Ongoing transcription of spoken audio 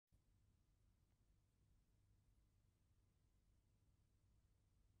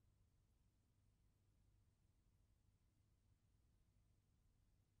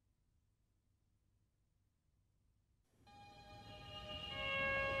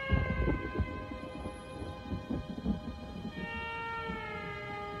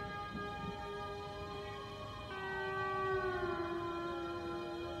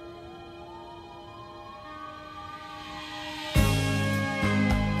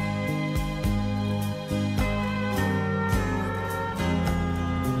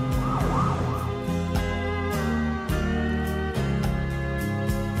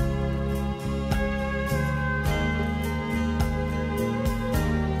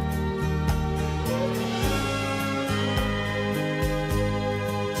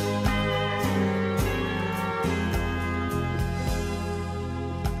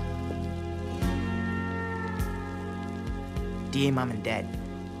Dear Mum and Dad,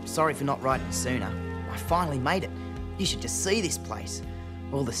 sorry for not writing sooner. I finally made it. You should just see this place.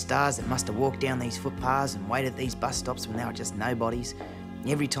 All the stars that must have walked down these footpaths and waited at these bus stops when they were just nobodies.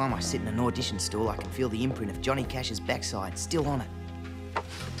 Every time I sit in an audition stall, I can feel the imprint of Johnny Cash's backside still on it.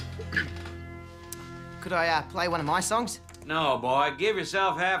 Could I play one of my songs? No, boy. Give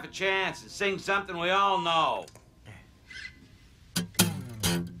yourself half a chance and sing something we all know.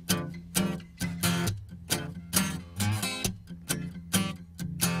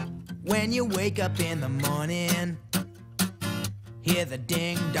 When you wake up in the morning, hear the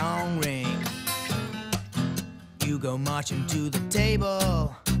ding-dong ring. You go marching to the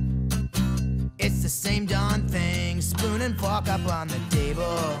table. It's the same darn thing. Spoon and fork up on the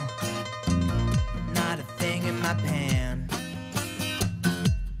table. Not a thing in my pan.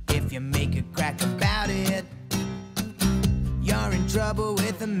 If you make a crack about it, you're in trouble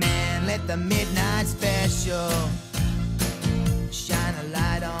with the man. Let the midnight special shine a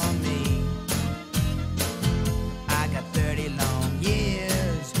light on me. I got 30 long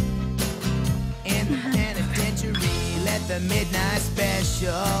years in the penitentiary. Let the midnight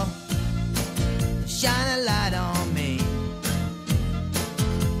special shine a light on me.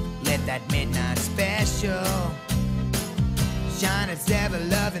 Let that midnight special shine its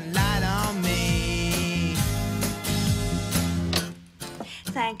ever-loving light on me.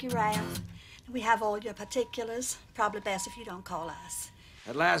 Thank you, Ralph. We have all your particulars. Probably best if you don't call us.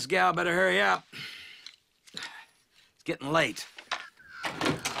 That last gal better hurry up. It's getting late.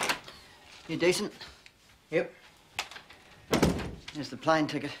 You decent? Yep. Here's the plane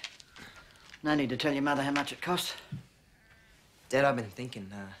ticket. No need to tell your mother how much it costs. Dad, I've been thinking,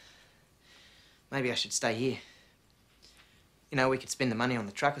 maybe I should stay here. You know, we could spend the money on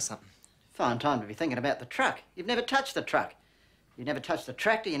the truck or something. Fine time to be thinking about the truck. You've never touched the truck. You never touched the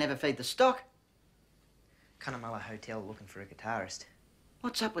tractor, you never feed the stock. Cunnamulla Hotel looking for a guitarist.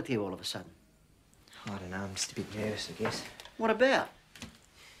 What's up with you all of a sudden? I don't know, I'm just a bit nervous, I guess. What about?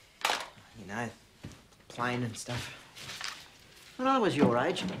 You know, plane and stuff. When I was your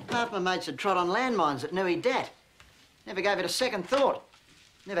age, half my mates had trod on landmines at Nui Dat. Never gave it a second thought.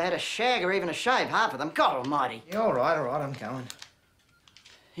 Never had a shag or even a shave, half of them. God almighty. Yeah, all right, I'm going.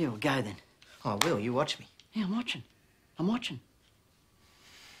 Here, we'll go then. Oh, Will, you watch me. Yeah, I'm watching. I'm watching.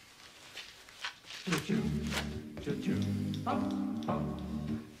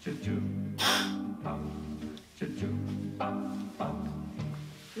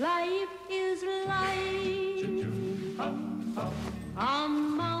 Life is like a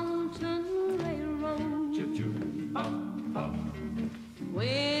mountain railroad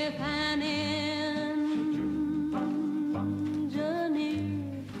with an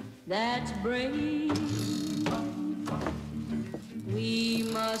engineer that's brave. We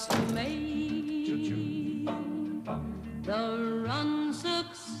must make the run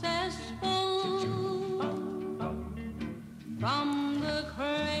successful from the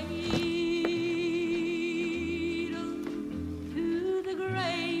cradle to the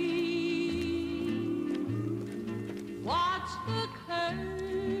grave. Watch the curve.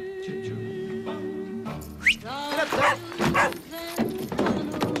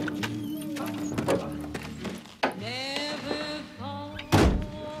 Never fall.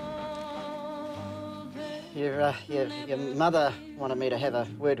 Your mother wanted me to have a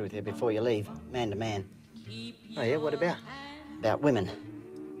word with you before you leave, man to man. Oh, yeah, what about? About women.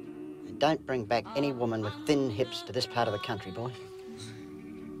 And don't bring back any woman with thin hips to this part of the country, boy.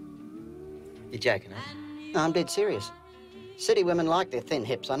 You're joking, eh? No, I'm dead serious. City women like their thin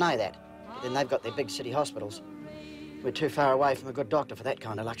hips, I know that. But then they've got their big city hospitals. We're too far away from a good doctor for that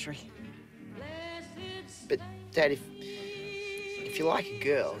kind of luxury. But, Dad, if you like a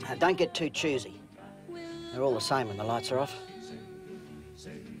girl... Now, don't get too choosy. They're all the same when the lights are off.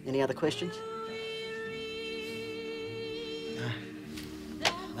 Any other questions? No.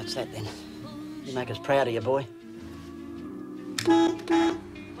 That's that, then. You make us proud of you, boy.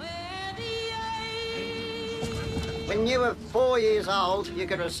 When you were 4 years old, you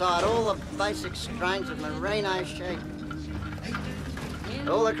could recite all the basic strains of Merino sheep.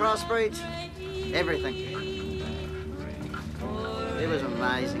 All the crossbreeds, everything. It was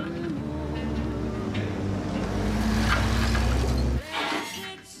amazing.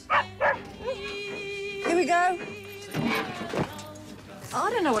 Here we go. I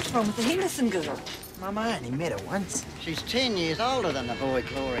don't know what's wrong with the Henderson girl. Mum, I only met her once. She's 10 years older than the boy,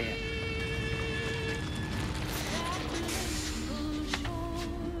 Gloria.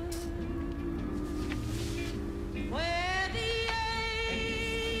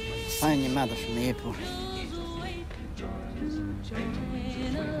 Phone your mother from the airport.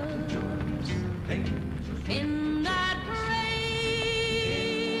 In that rain.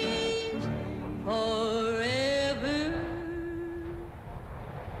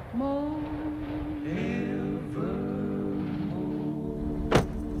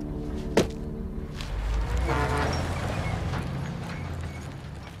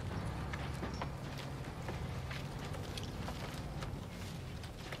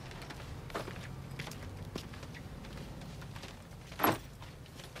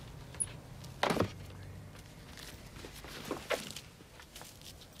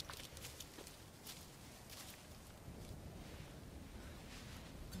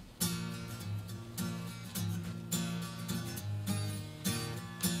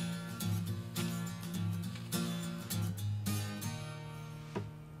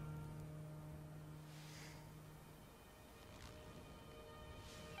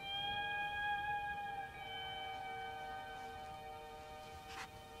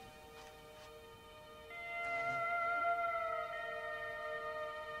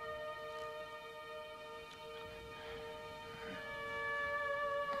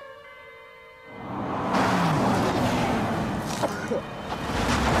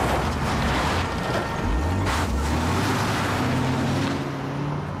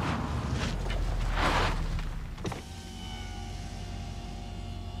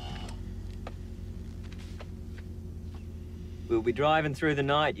 We'll be driving through the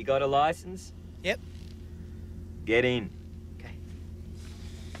night. You got a license? Yep. Get in. Okay.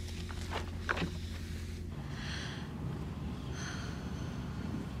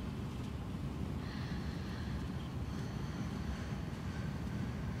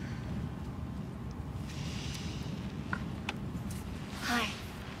 Hi.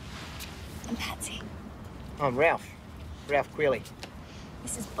 I'm Patsy. I'm Ralph. Ralph Quealy.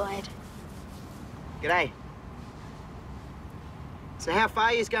 This is Bud. G'day. So how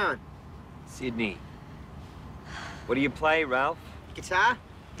far yous going? Sydney. What do you play, Ralph? Guitar?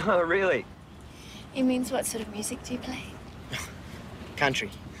 Oh, really? It means what sort of music do you play? Country.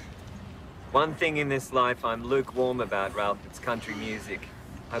 One thing in this life I'm lukewarm about, Ralph. It's country music.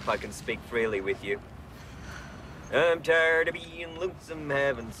 Hope I can speak freely with you. I'm tired of being lonesome,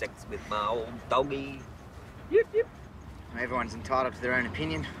 having sex with my old doggy. Yip, yip. Everyone's entitled to their own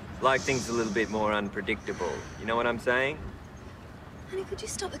opinion. Like things a little bit more unpredictable. You know what I'm saying? Honey, could you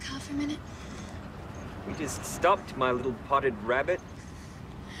stop the car for a minute? We just stopped, my little potted rabbit.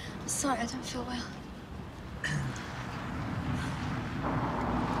 I'm sorry, I don't feel well.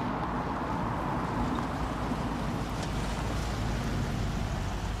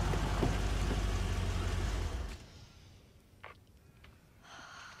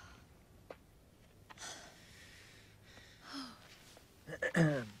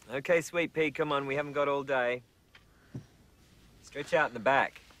 Okay, sweet pea, come on, we haven't got all day. Stretch out in the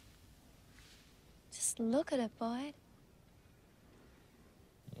back. Just look at it, Bud.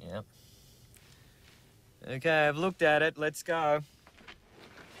 Yep. Okay, I've looked at it. Let's go.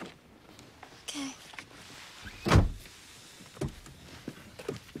 Okay.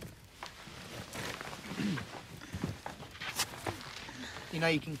 You know,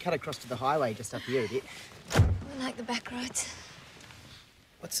 you can cut across to the highway just up here a bit. We like the back roads.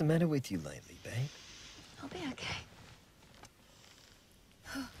 What's the matter with you lately, babe? I'll be okay.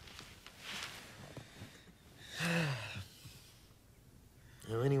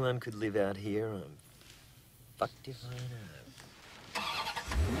 Now, anyone could live out here. I'm fucked if I know.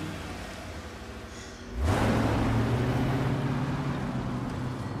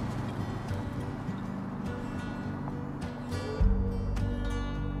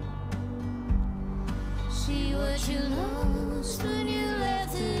 See what you lost when you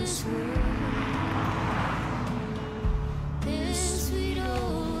left this world. This sweet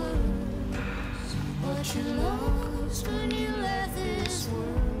old world. What you lost when you left this world.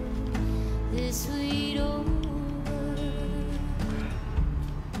 This sweet old world.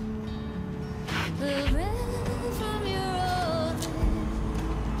 The breath from your old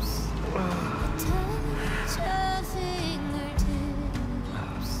lips. The touch of fingertips.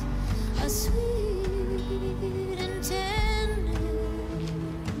 A sweet and tender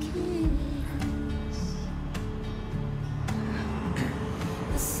kiss.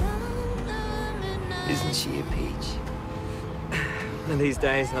 The sound of midnight. Isn't she a peach? One of these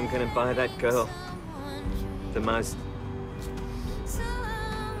days, I'm gonna buy that girl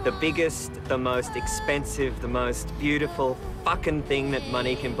the biggest, the most expensive, the most beautiful fucking thing that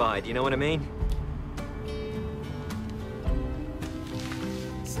money can buy. Do you know what I mean?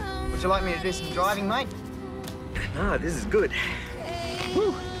 Would you like me to do some driving, mate? No, this is good.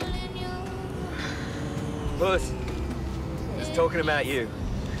 Woo. Puss, just talking about you.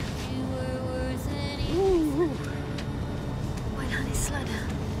 Wait, honey, slow down.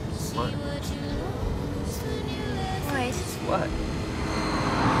 What? Wait. What?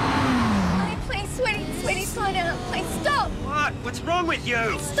 Honey, please, sweetie, slow down. Please, stop. What? What's wrong with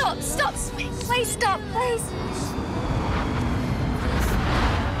you? Stop, sweetie. Please, stop, please.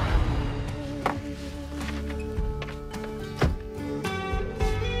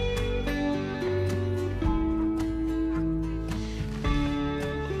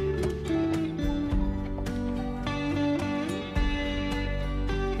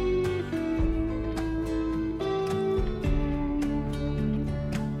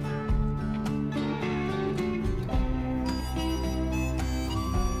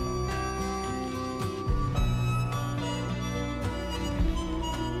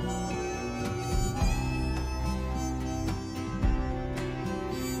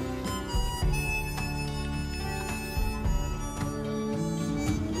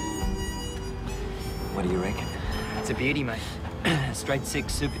 What do you reckon? It's a beauty, mate. Straight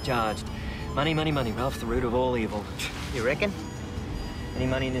six, supercharged. Money, money, money, Ralph, the root of all evil. You reckon? Any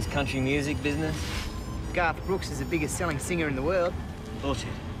money in this country music business? Garth Brooks is the biggest selling singer in the world. Bullshit.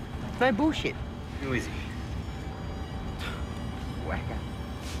 No bullshit. Who is he? Whacker.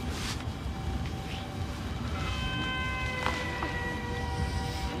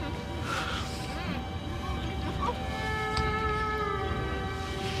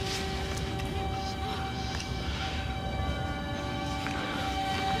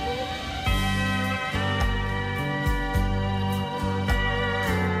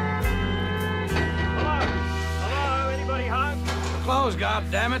 clothes,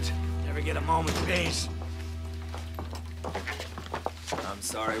 goddammit. Never get a moment's peace. I'm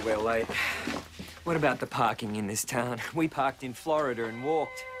sorry we're late. What about the parking in this town? We parked in Florida and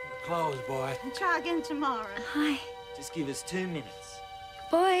walked. Clothes, boy. And try again tomorrow. Hi. Just give us 2 minutes.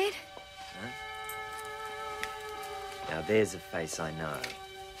 Boyd. Now there's a face I know.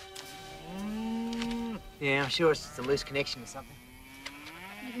 Yeah, I'm sure it's just a loose connection or something.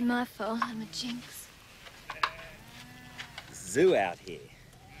 Maybe my fault. I'm a jinx. Zoo out here.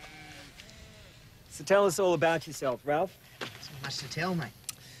 So tell us all about yourself, Ralph. So much to tell, mate.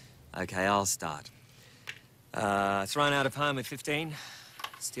 Okay, I'll start. Thrown out of home at 15,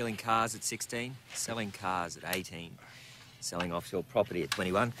 stealing cars at 16, selling cars at 18, selling offshore property at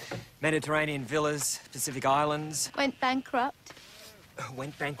 21, Mediterranean villas, Pacific Islands. Went bankrupt.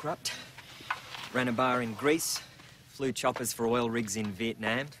 Went bankrupt. Ran a bar in Greece, flew choppers for oil rigs in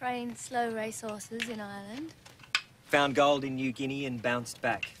Vietnam. Trained slow race horses in Ireland. Found gold in New Guinea and bounced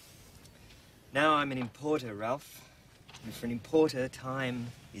back. Now I'm an importer, Ralph. And for an importer, time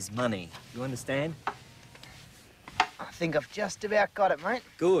is money. You understand? I think I've just about got it, mate.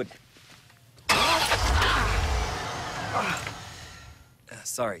 Good.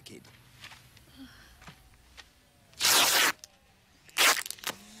 Sorry, kid.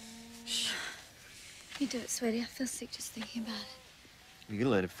 You do it, sweetie. I feel sick just thinking about it. You gotta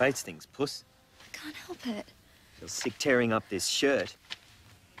learn to face things, puss. I can't help it. Feel sick tearing up this shirt.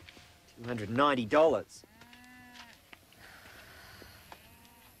 $290.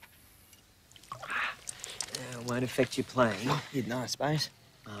 It won't affect your playing. You'd know, I suppose.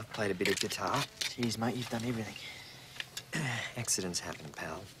 I've played a bit of guitar. Jeez, mate, you've done everything. Accidents happen,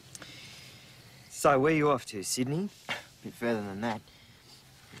 pal. So, where are you off to? Sydney? A bit further than that.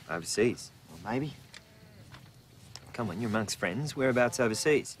 Overseas? Or maybe. Come on, you're amongst friends. Whereabouts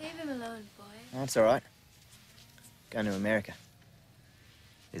overseas? Leave him alone, boy. That's all right. Going to America.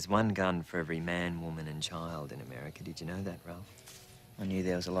 There's one gun for every man, woman and child in America. Did you know that, Ralph? I knew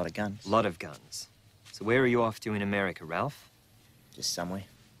there was a lot of guns. A lot of guns. So where are you off to in America, Ralph? Just somewhere.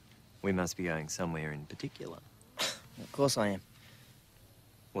 We must be going somewhere in particular. Of course I am.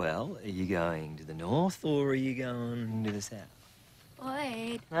 Well, are you going to the north or are you going to the south?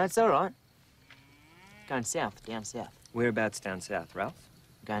 Boyd. No, it's all right. Going south, down south. Whereabouts down south, Ralph?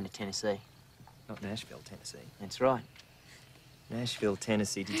 Going to Tennessee. Not Nashville, Tennessee. That's right. Nashville,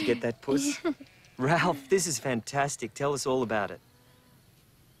 Tennessee. Did you get that, puss? Ralph, this is fantastic. Tell us all about it.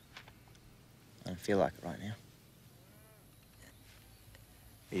 I don't feel like it right now.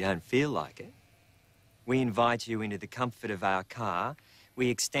 You don't feel like it? We invite you into the comfort of our car. We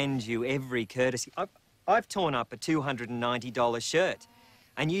extend you every courtesy. I've torn up a $290 shirt.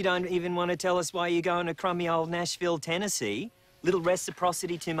 And you don't even want to tell us why you're going to crummy old Nashville, Tennessee? Little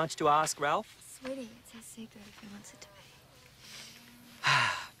reciprocity too much to ask, Ralph? Sweetie, it's his secret if he wants it to be.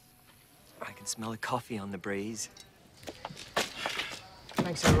 I can smell a coffee on the breeze.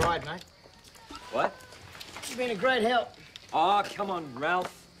 Thanks for the ride, mate. What? You've been a great help. Oh, come on,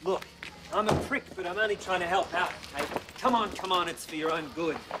 Ralph. Look, I'm a prick, but I'm only trying to help out, okay? Come on, it's for your own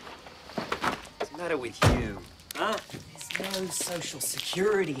good. What's the matter with you? Huh? There's no social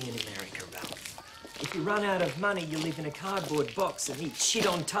security in America, Ralph. If you run out of money, you live in a cardboard box and eat shit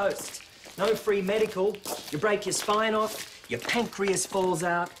on toast. No free medical. You break your spine off, your pancreas falls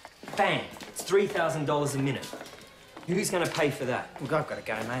out. Bang! It's $3,000 a minute. Who's going to pay for that? Look, I've got to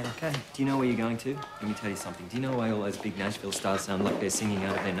go, mate, okay? Do you know where you're going to? Let me tell you something. Do you know why all those big Nashville stars sound like they're singing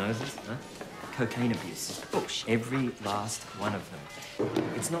out of their noses? Huh? Cocaine abuse. Bullshit. Every last one of them.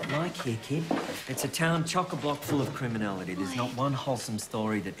 It's not like here, kid. It's a town chock-a-block full of criminality. There's not one wholesome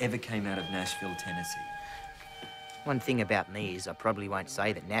story that ever came out of Nashville, Tennessee. One thing about me is I probably won't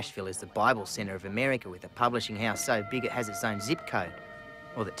say that Nashville is the Bible centre of America with a publishing house so big it has its own zip code.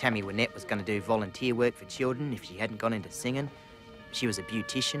 Or that Tammy Wynette was going to do volunteer work for children if she hadn't gone into singing. She was a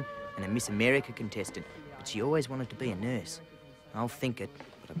beautician and a Miss America contestant, but she always wanted to be a nurse. I'll think it,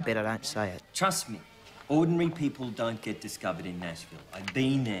 but I bet I don't say it. Trust me, ordinary people don't get discovered in Nashville. I've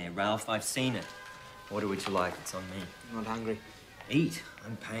been there, Ralph. I've seen it. Order what you like. It's on me. I'm not hungry. Eat.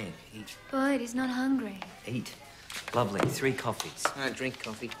 I'm paying. Eat. Boyd, he's not hungry. Eat. Lovely. 3 coffees. I don't drink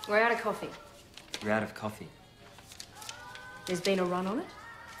coffee. We're out of coffee. You're out of coffee. There's been a run on it.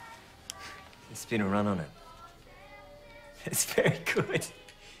 There's been a run on it. It's very good.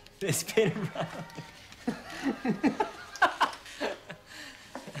 There's been a run.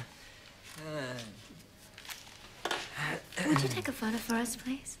 Would you take a photo for us,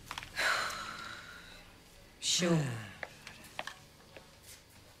 please? Sure.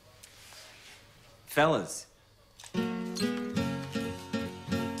 Fellas.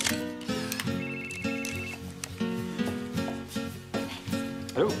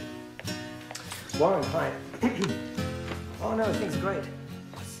 Warren, hi. Oh, no, things are great.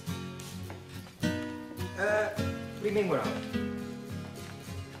 What do you mean we're on?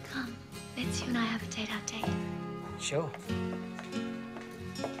 Come, let's you and I have a date-out-date. Sure.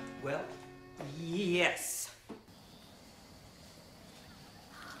 Well, yes.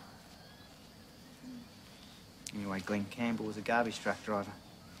 Anyway, Glenn Campbell was a garbage truck driver.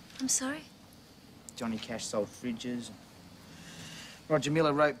 I'm sorry? Johnny Cash sold fridges. Roger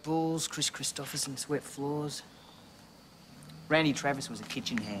Miller wrote Bulls. Chris Christopherson swept floors. Randy Travis was a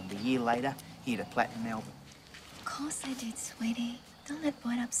kitchen hand. A year later, he hit a platinum album. Of course I did, sweetie. Don't let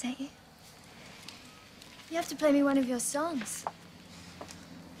Boyd upset you. You have to play me one of your songs.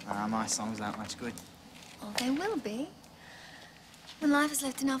 My songs aren't much good. Oh, they will be. When life has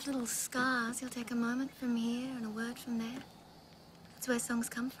left enough little scars, you'll take a moment from here and a word from there. That's where songs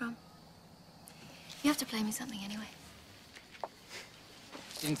come from. You have to play me something anyway.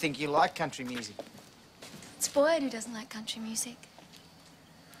 Didn't think you liked country music. It's Boyd who doesn't like country music.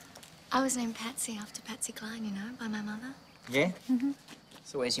 I was named Patsy after Patsy Cline, you know, by my mother. Yeah? Mm-hmm.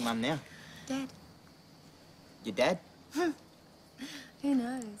 So where's your mum now? Dead. Your dad? Who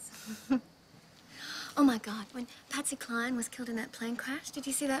knows? Oh, my God. When Patsy Cline was killed in that plane crash, did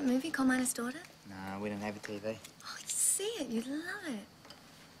you see that movie, Coal Miner's Daughter? No, we don't have a TV. Oh, you see it. You'd love it.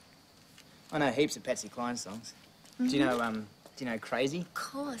 I know heaps of Patsy Cline songs. Mm-hmm. Do you know Crazy? Of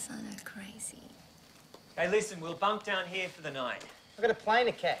course I know Crazy. Hey, listen, we'll bunk down here for the night. I've got a plane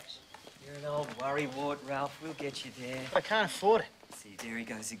to catch. You're an old worrywart, Ralph. We'll get you there. But I can't afford it. See, there he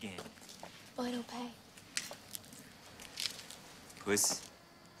goes again. Boyd will pay. Puss.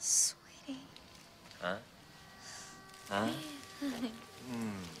 Sweetie. Huh? Huh?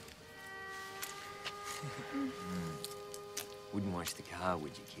 Wouldn't wash the car,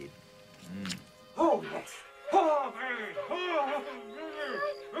 would you, kid? Oh, yes. Oh, baby.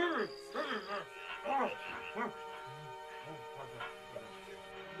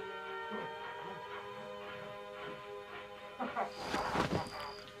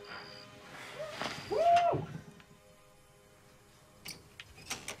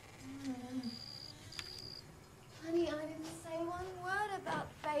 Honey, I didn't say one word about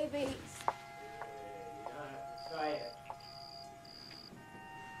babies.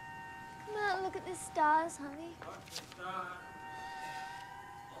 Come out, look at the stars, honey. I'll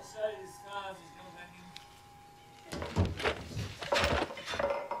show you the stars as you're hanging.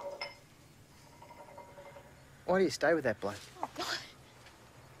 Why do you stay with that bloke? Oh, God.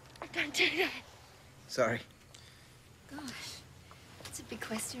 Don't do that. Sorry. Gosh, that's a big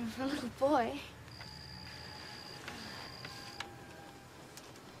question for a little boy.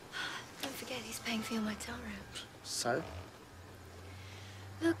 Don't forget, he's paying for your motel room. So?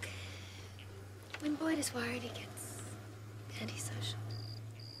 Look, when Boyd is worried, he gets antisocial.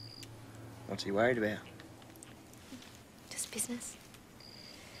 What's he worried about? Just business.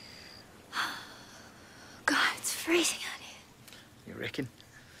 God, it's freezing out here. You reckon?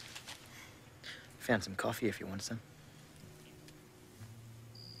 Found some coffee if you want some.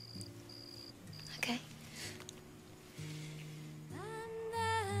 Okay. And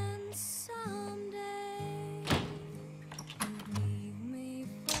then someday you'd leave me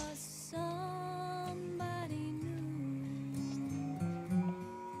for somebody new.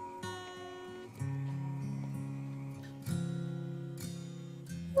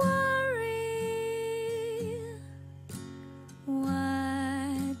 Worry.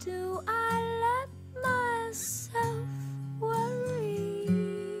 Why do I let myself worry?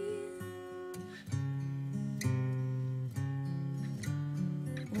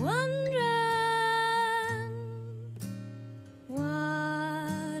 Wondering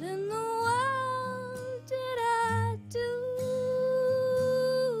what in the world did I do?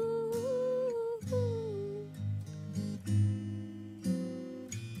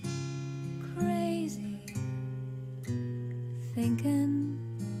 Crazy, thinking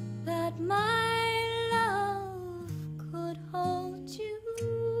that my love could hold you.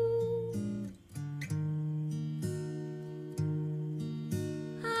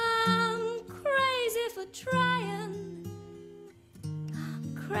 I'm crazy for trying.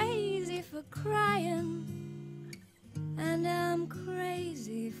 I'm crazy for crying. And I'm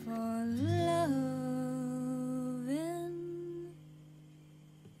crazy for loving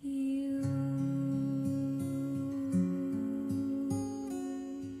you.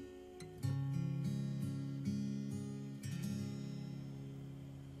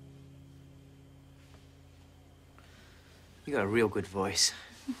 You got a real good voice.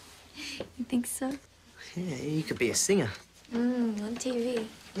 You think so? Yeah, you could be a singer. On TV.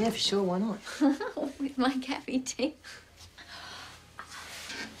 Yeah, for sure, why not? With my cavity teeth.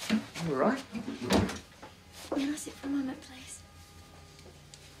 You all right? Can I sit for a moment, please?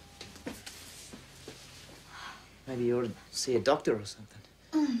 Maybe you ought to see a doctor or something.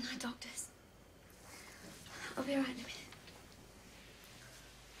 Oh, no doctors. I'll be right in a minute.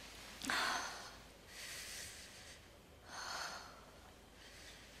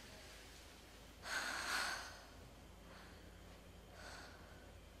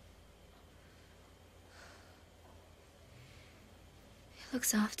 He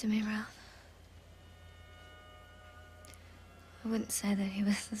looks after me, Ralph. I wouldn't say that he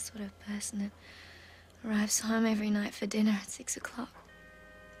was the sort of person that arrives home every night for dinner at 6 o'clock.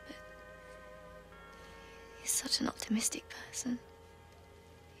 But he's such an optimistic person.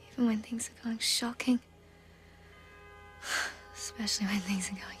 Even when things are going shocking. Especially when things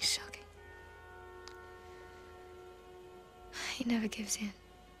are going shocking. He never gives in.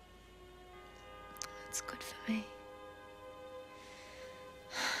 That's good for me.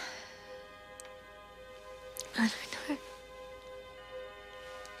 I don't know.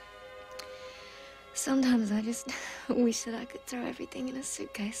 Sometimes I just wish that I could throw everything in a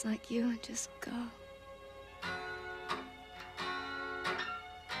suitcase like you and just go.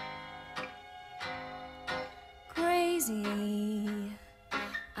 Crazy,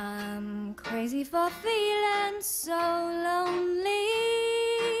 I'm crazy for feeling so lonely.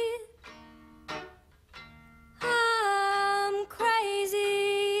 I'm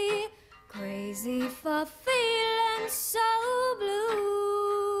crazy, crazy for feeling so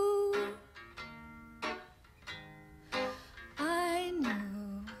blue. I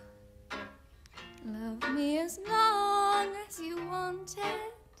know, love me as long as you want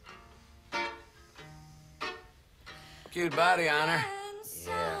it. Cute body on her.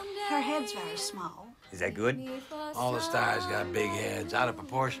 Yeah. Her head's very small. Is that good? All the stars got big heads. Out of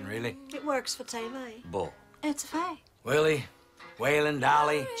proportion, really. It works for TV. Bull. It's a fact. Willie, Waylon,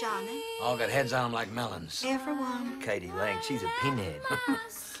 Dolly, Johnny, all got heads on them like melons. everyone. Katie Lang, she's a pinhead.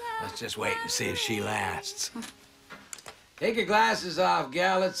 Let's just wait and see if she lasts. Take your glasses off,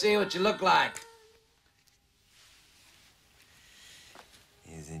 gal. Let's see what you look like.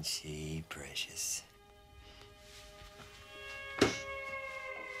 Isn't she precious?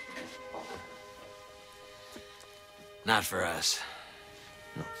 Not for us.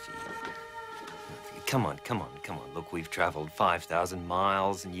 Not for you. Not for you. Come on, come on, come on. Look, we've traveled 5,000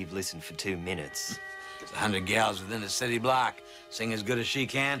 miles and you've listened for 2 minutes. There's 100 gals within the city block. Sing as good as she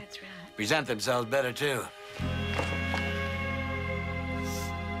can. That's right. Present themselves better, too.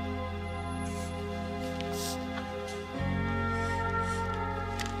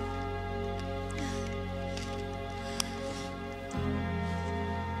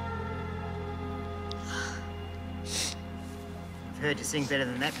 I've heard you sing better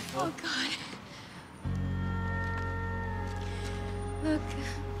than that before. Oh, God. Look,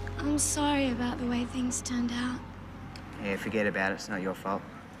 I'm sorry about the way things turned out. Yeah, forget about it. It's not your fault.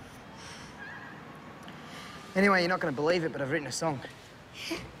 Anyway, you're not going to believe it, but I've written a song.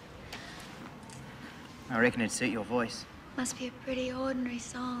 I reckon it'd suit your voice. Must be a pretty ordinary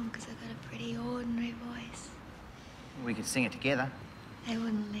song, because I've got a pretty ordinary voice. We could sing it together. They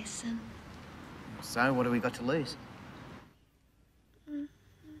wouldn't listen. So, what have we got to lose?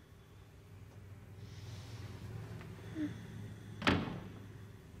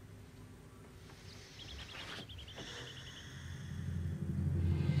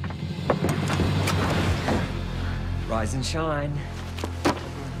 Rise and shine.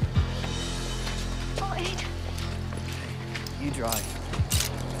 Oh, Ed, You drive.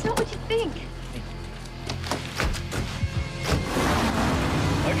 it's not what you think.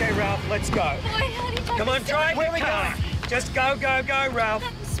 Okay, Ralph, let's go. Boy, how did you Come on, drive Where the are we car. going? Just go, go, go, Ralph.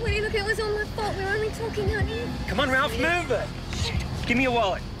 Sweetie, look, it was all my fault. We were only talking, honey. Come on, Ralph, move it. Give me your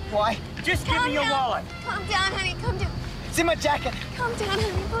wallet. Why? Just give me your down. wallet. Calm down, honey. Calm down. It's in my jacket. Calm down,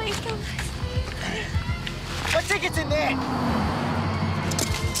 honey. Please, come. My ticket's in there.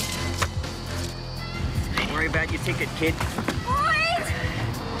 Don't worry about your ticket, kid. Boys!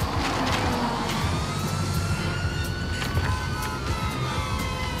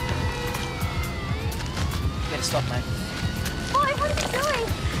 Better stop, mate. Boy, what are you doing?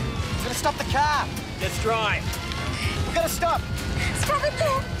 We're gonna stop the car. Just drive. We're gonna stop. Stop it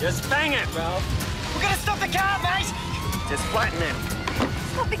there. Just bang it, Ralph. We're gonna stop the car, mate. Just flatten him.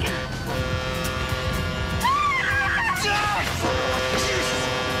 Stop the car.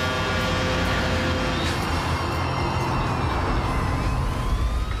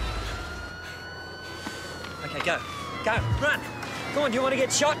 Okay, go. Go, run. Go on, do you want to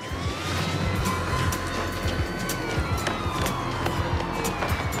get shot? Look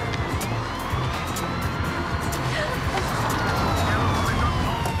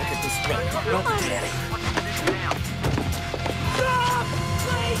at this Ralph, get out of here. Stop!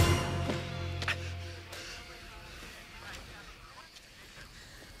 Please!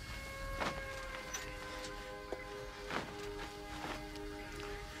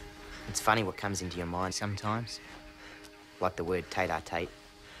 It's funny what comes into your mind sometimes. Like the word tete-a-tete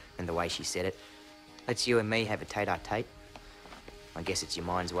and the way she said it. Let's you and me have a tete-a-tete. I guess it's your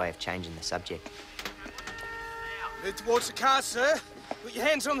mind's way of changing the subject. Move towards the car, sir. Put your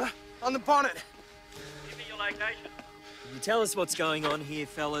hands on the bonnet. Give me your location. Can you tell us what's going on here,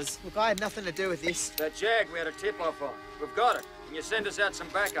 fellas? Look, I had nothing to do with this. That Jag we had a tip-off on. We've got it. Can you send us out some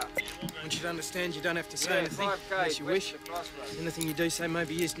backup? I want you to understand you don't have to say Yeah, anything 5K, unless you wish. west of the crossroads. Anything you do say may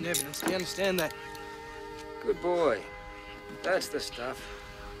be used in evidence. We understand that. Good boy. That's the stuff.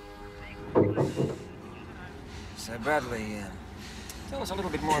 So, Bradley, tell us a little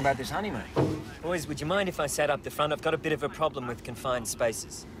bit more about this honeymoon. Boys, would you mind if I sat up the front? I've got a bit of a problem with confined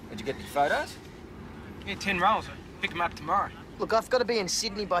spaces. Did you get any photos? Yeah, 10 rolls. I'll pick them up tomorrow. Look, I've got to be in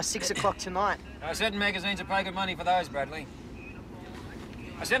Sydney by 6 o'clock tonight. Certain magazines will pay good money for those, Bradley.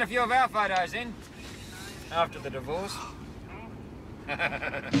 I sent a few of our photos in after the divorce.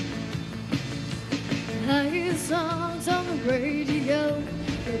 I hear songs on the radio.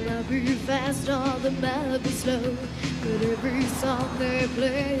 It might be fast or they might be slow. But every song they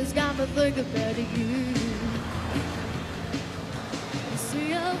play has got me thinking about you. I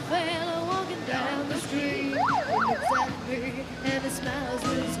see a fella walking down the street. He looks at me and he smiles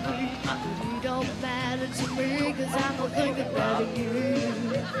real sweet. But he don't matter to me 'cause I'm thinking about you.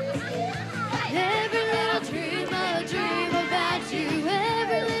 Every little dream I dream about you.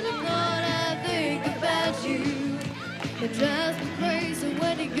 Every little thought I think about you. It drives me crazy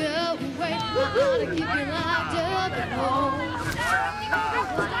when you go away. I ought to keep you locked up at home.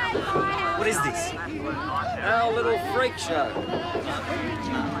 What is this? Our little freak show.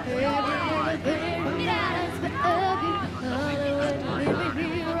 Every little thing reminds me of you. All the way to leave me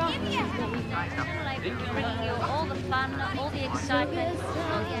here on the road. Bringing you all the fun, all the excitement,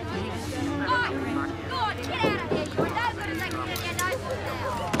 all the activities. Go on, get out of here. You're no good as I can get your nose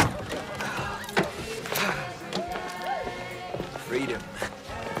now. Freedom.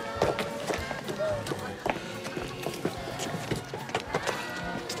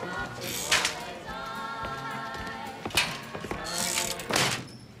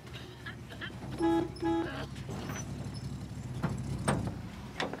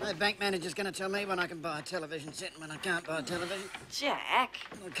 The bank manager's going to tell me when I can buy a television set and when I can't buy a television. Jack,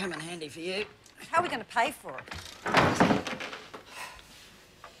 It'll come in handy for you. how are we going to pay for it?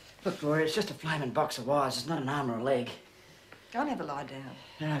 Look, Gloria, it's just a flaming box of wires. It's not an arm or a leg. Go and have a lie down.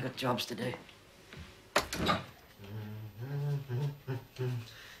 Yeah, I've got jobs to do.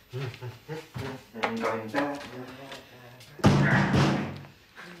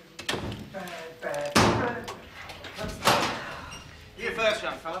 You first,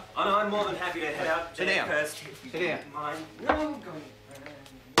 young fella. Oh, no, I'm more than happy to head out. Sit down. First. Sit down.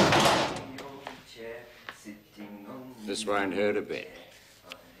 This won't hurt a bit.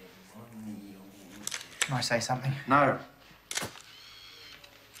 Can I say something? No.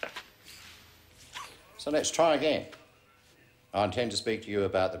 So let's try again. I intend to speak to you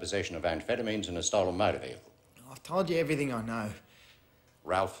about the possession of amphetamines in a stolen motor vehicle. I've told you everything I know.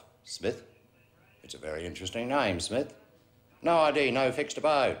 Ralph Smith. It's a very interesting name, Smith. No ID, no fixed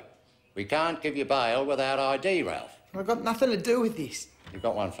abode. We can't give you bail without ID, Ralph. I've got nothing to do with this. You've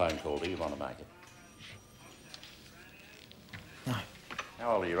got one phone call. Do you want to make it? No.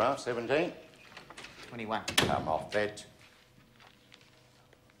 How old are you, Ralph? 17? 21. Come off it.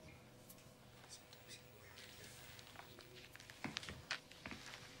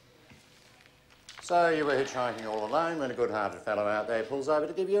 So you were hitchhiking all alone when a good-hearted fellow out there pulls over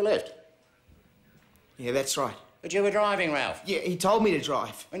to give you a lift. Yeah, that's right. But you were driving, Ralph. Yeah, he told me to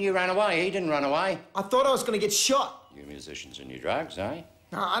drive. When you ran away, he didn't run away. I thought I was going to get shot. You musicians and your drugs, eh?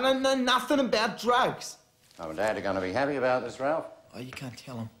 No, I don't know nothing about drugs. Mum and Dad are going to be happy about this, Ralph. Oh, you can't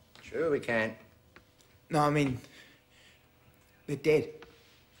tell them. Sure we can. No, I mean, they're dead.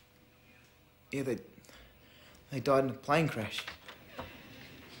 Yeah, they died in a plane crash.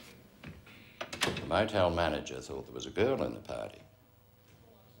 The motel manager thought there was a girl in the party.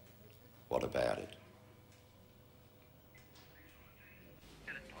 What about it?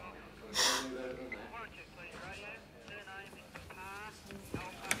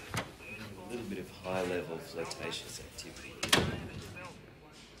 A little bit of high-level flirtatious activity.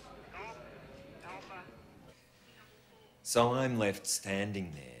 So I'm left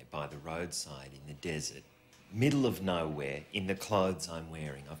standing there by the roadside in the desert, middle of nowhere, in the clothes I'm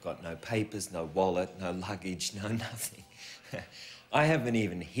wearing. I've got no papers, no wallet, no luggage, no nothing. I haven't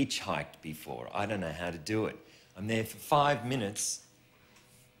even hitchhiked before. I don't know how to do it. I'm there for 5 minutes.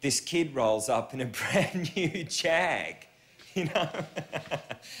 This kid rolls up in a brand new Jag, you know?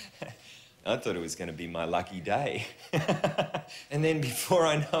 I thought it was going to be my lucky day. And then before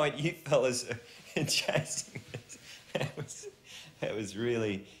I know it, you fellas are chasing us. That was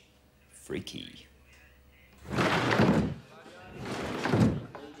really freaky.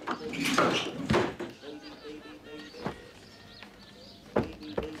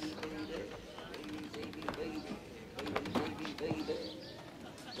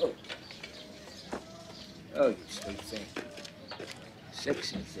 Oh, you sweet thing.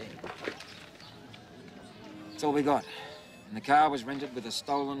 Sexy thing. That's all we got. And the car was rented with a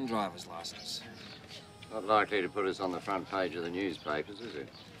stolen driver's license. Not likely to put us on the front page of the newspapers, is it?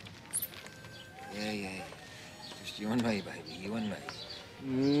 Yeah. Just you and me, baby. You and me.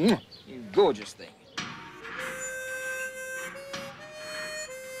 Mwah! You gorgeous thing.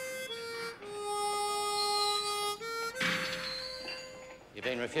 You've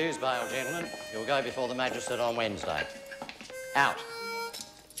been refused bail, gentlemen. You'll go before the magistrate on Wednesday. Out.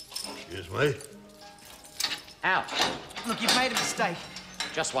 Excuse me? Out. Look, you've made a mistake.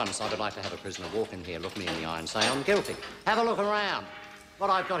 Just once, I would like to have a prisoner walk in here, look me in the eye and say, I'm guilty. Have a look around.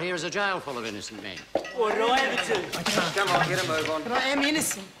 What I've got here is a jail full of innocent men. What do I have to do? I can't. Come on, get a move on. But I am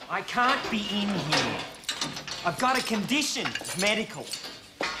innocent. I can't be in here. I've got a condition. It's medical.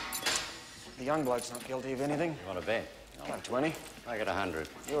 The young bloke's not guilty of anything. You want to bet? I'll have 20. Make it 100.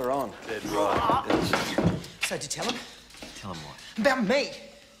 You're on. Dead right. So did you tell him? Tell him what? About me.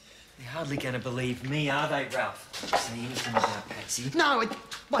 They're hardly going to believe me, are they, Ralph? Say anything about Patsy? No,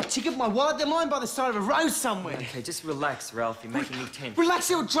 my ticket, my wallet, they're lying by the side of a road somewhere. Okay, just relax, Ralph. You're making me tense. Relax,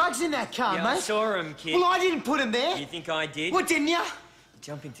 there were drugs in that car, Yeah, mate. I saw him, kid. Well, I didn't put them there. You think I did? What, didn't you? You're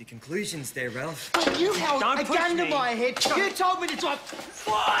jumping to conclusions there, Ralph. But you held Don't a push gun to me. my head. You told me to drive.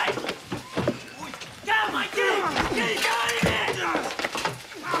 Why? Come on, get it! Get it, go in there!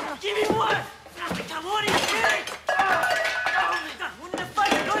 Give me one! Come on, in here! What in the fuck?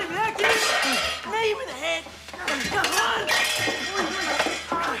 Go in there, get it! Me with the head! Come on!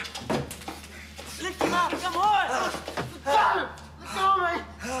 Lift him up, come on!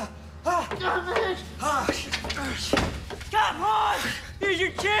 Come on! Here's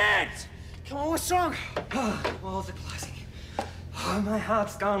your chance! Come on, what's wrong? Walls are closing. Oh, my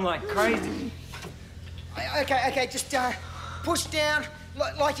heart's going like crazy. Okay, just push down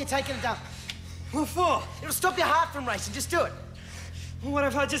like you're taking a dump. What for? It'll stop your heart from racing. Just do it. What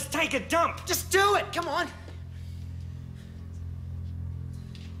if I just take a dump? Just do it. Come on.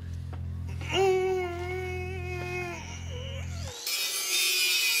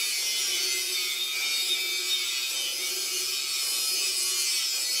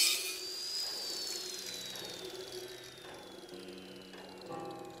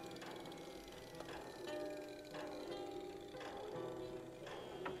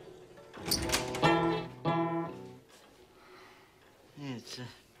 Yeah, it's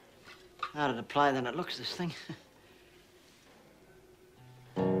harder to play than it looks, this thing.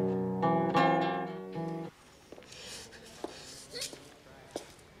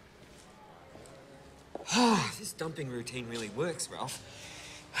 This dumping routine really works, Ralph.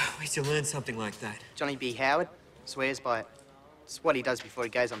 We should learn something like that. Johnny B. Howard swears by it. It's what he does before he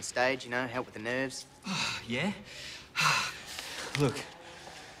goes on stage, you know, help with the nerves. Yeah? Look,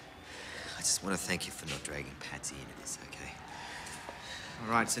 I just want to thank you for not dragging Patsy into this, okay?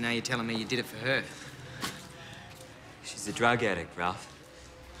 All right, so now you're telling me you did it for her. She's a drug addict, Ralph.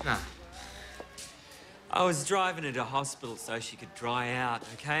 No. I was driving her to hospital so she could dry out,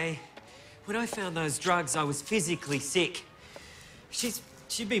 okay? When I found those drugs, I was physically sick.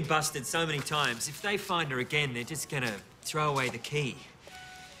 She'd been busted so many times. If they find her again, they're just gonna throw away the key.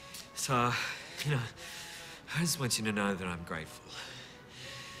 So, you know, I just want you to know that I'm grateful.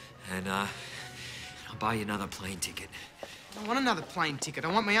 And, I'll buy you another plane ticket. I don't want another plane ticket.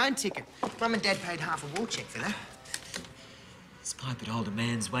 I want my own ticket. Mum and Dad paid half a wall check for that. This might be hold a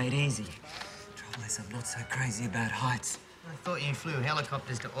man's weight easy. Trouble is, I'm not so crazy about heights. I thought you flew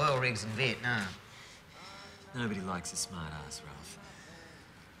helicopters to oil rigs in Vietnam. Nobody likes a smart ass, Ralph.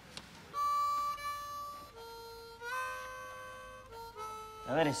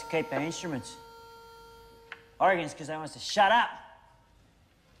 They let us keep our instruments. I reckon it's because they want us to shut up.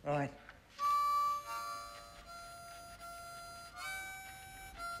 Right.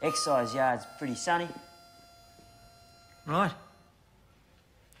 Exercise yard's pretty sunny. Right.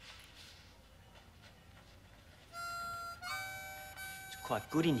 It's quite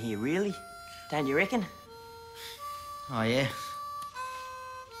good in here, really. Don't you reckon? Oh, yeah.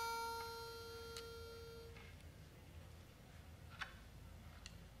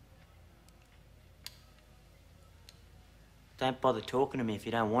 Don't bother talking to me if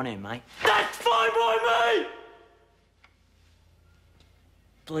you don't want to, mate. That's fine by me!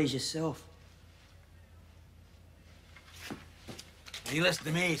 Please yourself. You listen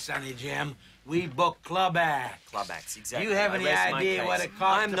to me, Sonny Jim. We book club acts. Club acts, exactly. Do you have I any rest my idea case. what it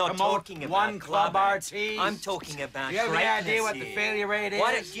costs I'm to not promote talking about one club acts. artiste? I'm talking about Do you have any idea what the here. failure rate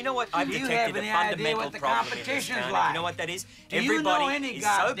is? Do you know what? I've Do you detected have a any idea fundamental what the problem in this competition's town. like? You know what that is? Do you Everybody know any is so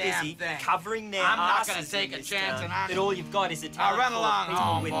goddamn busy thing? covering their I'm not asses gonna take in a this chance town and I'm- that all you've got is a Now talent run full of along people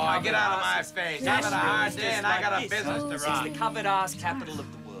home, with boy. covered Get out of my asses. face. I'm at a hard day and I got a business to It's run. the covered ass capital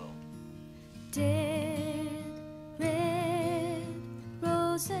of the world. Dead red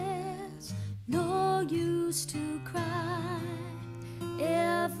roses, no use to cry.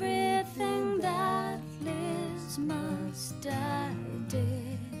 Everything that lives must die.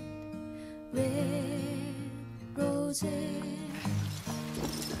 Dead red roses.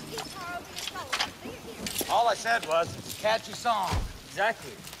 All I said was, it's a catchy song.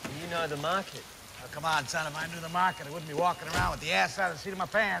 Exactly. You know the market. Oh, come on, son. If I knew the market, I wouldn't be walking around with the ass out of the seat of my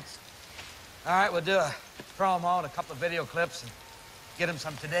pants. All right, we'll do a promo and a couple of video clips and get him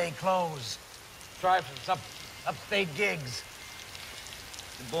some Today clothes. Try for some upstate gigs.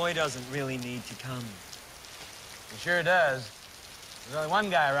 The boy doesn't really need to come. He sure does. There's only one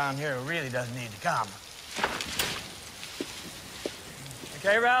guy around here who really doesn't need to come.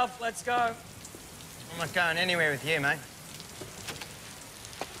 Okay, Ralph, let's go. I'm not going anywhere with you, mate.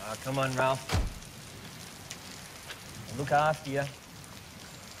 Oh, come on, Ralph. I'll look after you.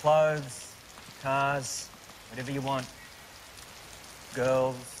 Clothes, cars, whatever you want.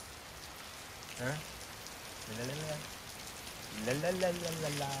 Girls. Huh? La la la. La la la la la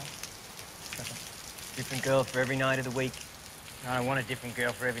la. Different girl for every night of the week. I don't want a different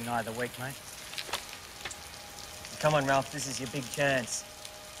girl for every night of the week, mate. Come on, Ralph, this is your big chance.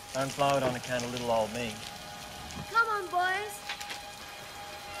 Don't blow it on account of little old me. Come on, boys.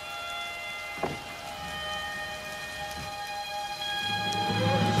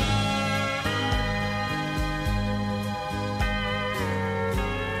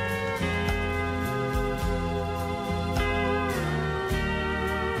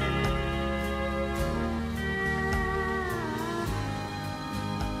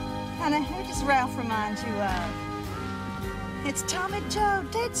 Honey, who does Ralph remind you of? It's Tommy Joe,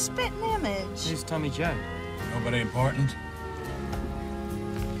 dead spitting image. Who's Tommy Joe? Nobody important.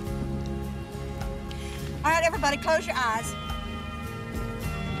 All right, everybody, close your eyes.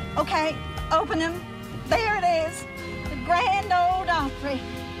 Okay, open them. There it is, the Grand Ole Opry.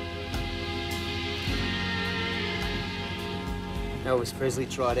 Elvis Presley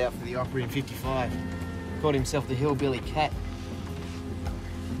tried out for the Opry in '55. Called himself the Hillbilly Cat.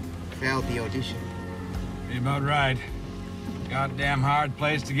 Failed the audition. Be about right. Goddamn hard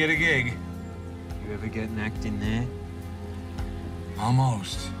place to get a gig. You ever get an act in there?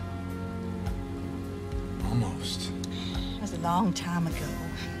 Almost. Almost. It was a long time ago.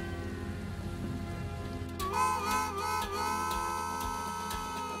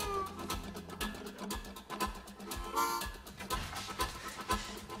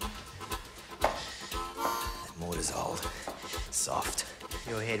 That mortar's old. Soft.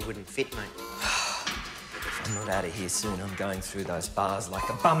 Your head wouldn't fit, mate. If I'm not out of here soon, I'm going through those bars like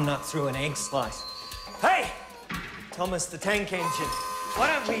a bum nut through an egg slice. Hey! Thomas the Tank Engine, why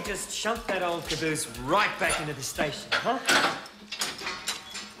don't we just shunt that old caboose right back into the station, huh?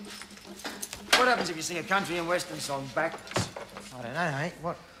 What happens if you sing a country and western song backwards? I don't know, mate.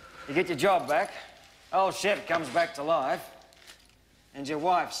 What? You get your job back, old Shep comes back to life, and your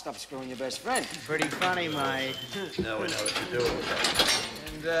wife stops screwing your best friend. Pretty funny, mate. Now we know what to do with that.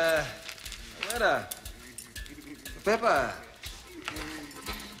 And, a letter. Pepper.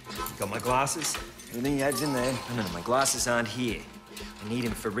 Got my glasses? Everything you had's in there. No, my glasses aren't here. I need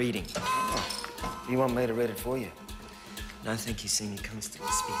them for reading. Oh. You want me to read it for you? No, thank you, Senior Constable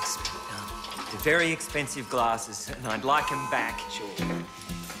Spinks. They're very expensive glasses, and I'd like them back. Sure.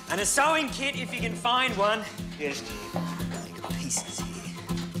 And a sewing kit, if you can find one. Yes, dear. I got pieces here.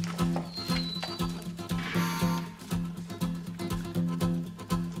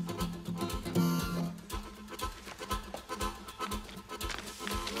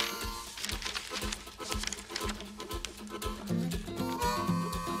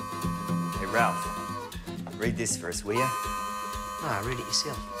 Hey, Ralph, read this for us, will you? No, read it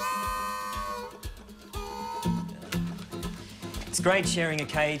yourself. It's great sharing a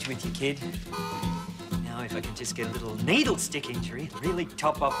cage with you, kid. Now, if I can just get a little needle stick injury, it'll really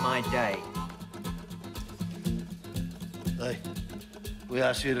top up my day. Hey, we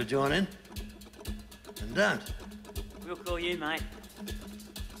ask you to join in, and don't. We'll call you, mate.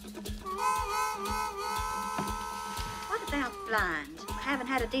 What about blind. I haven't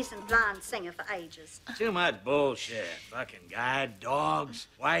had a decent blind singer for ages. Too much bullshit. Fucking guide dogs,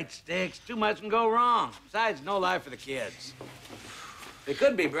 white sticks. Too much can go wrong. Besides, no life for the kids. They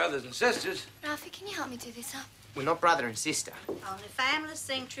could be brothers and sisters. Ralphie, can you help me do this up? We're not brother and sister. Only families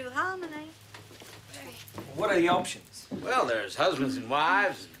sing true harmony. What are the options? Well, there's husbands and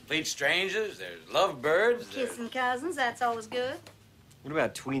wives, complete strangers, there's lovebirds. Kissing cousins, that's always good. What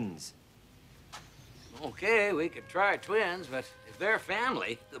about twins? Okay, we could try twins, but if they're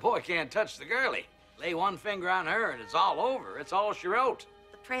family, the boy can't touch the girlie. Lay one finger on her and it's all over. It's all she wrote.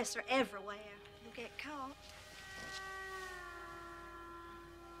 The press are everywhere. You'll get caught.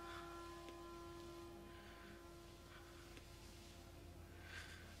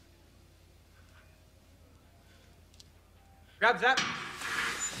 Grabs up.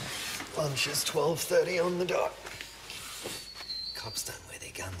 Lunch is 12:30 on the dot. Cops don't wear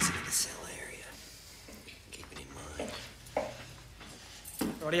their guns into the cell area. Keep it in mind.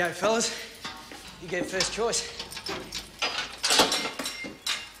 Rightio, fellas. You get first choice.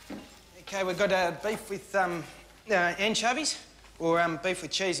 Okay, we've got beef with anchovies, or beef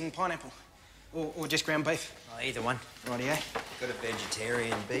with cheese and pineapple, or just ground beef. Oh, either one. Rightio. Got a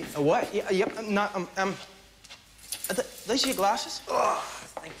vegetarian beef? A what? Yeah, yep. No. Are these your glasses? Oh,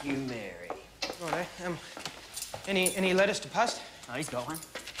 thank you, Mary. Righto. Any lettuce to paste? Oh, he's got one.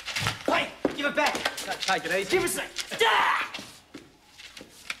 Hey, give it back. Take it easy. Give us a.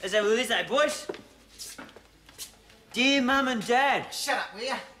 Let's have a look at this, boys. Dear Mum and Dad. Shut up, will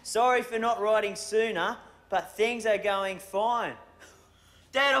ya? Sorry for not writing sooner, but things are going fine.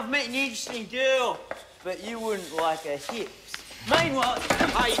 Dad, I've met an interesting girl, but you wouldn't like her hips. Meanwhile,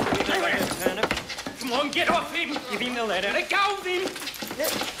 hey, turnip. Come on, get off him. Give him the letter. Let go of him.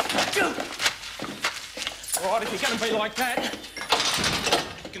 All right, if you're going to be like that,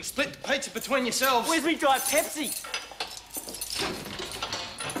 you can split the pizza between yourselves. Where's me dry Pepsi?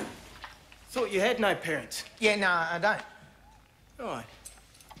 Thought you had no parents. Yeah, no, I don't. Right.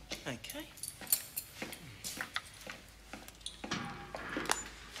 Okay.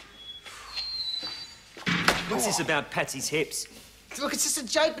 What's this about Patsy's hips? Look, it's just a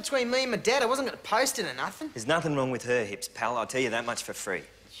joke between me and my dad. I wasn't going to post it or nothing. There's nothing wrong with her hips, pal. I'll tell you that much for free.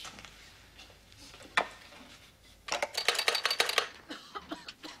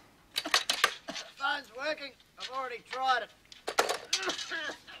 Phone's working. I've already tried it.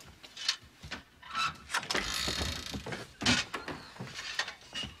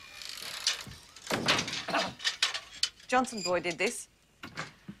 Johnson boy did this.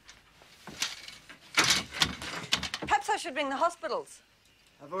 Perhaps I should ring the hospitals.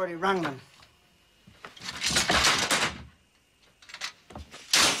 I've already rung them.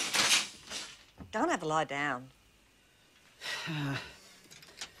 Don't have a lie down.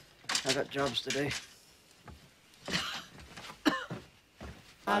 I've got jobs to do.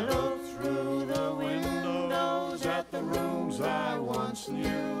 I look through the windows at the rooms I once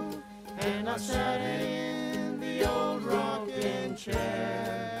knew, and I sat in the old rocking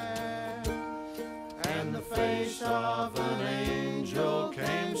chair, and the face of an angel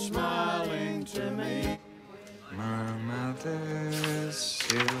came smiling to me. My mother's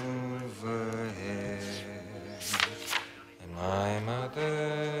silver hair, and my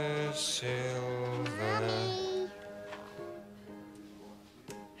mother's silver.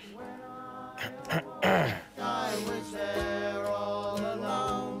 I was there all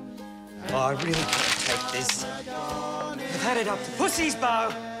alone. Oh, I really can't take this. I've had it up to Pussy's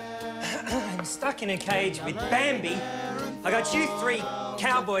bow. I'm stuck in a cage with Bambi. I got you three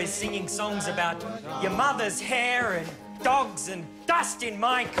cowboys singing songs about your mother's hair and dogs and dust in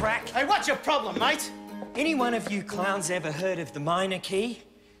my crack. Hey, what's your problem, mate? Any one of you clowns ever heard of the minor key?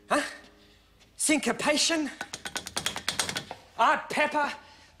 Huh? Syncopation? Art Pepper?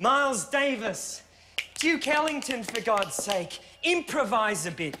 Miles Davis? Duke Ellington, for God's sake. Improvise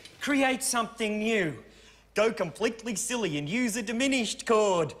a bit. Create something new. Go completely silly and use a diminished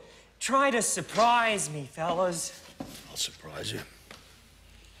chord. Try to surprise me, fellas. I'll surprise you.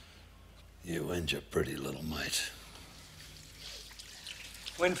 You and your pretty little mate.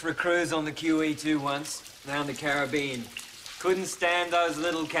 Went for a cruise on the QE2 once, down the Caribbean. Couldn't stand those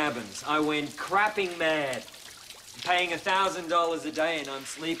little cabins. I went crapping mad. I'm paying $1,000 a day and I'm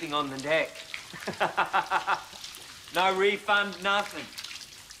sleeping on the deck. No refund, nothing.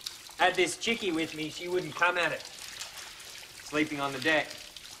 Had this chickie with me, she wouldn't come at it. Sleeping on the deck.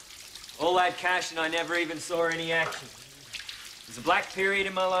 All that cash and I never even saw any action. It was a black period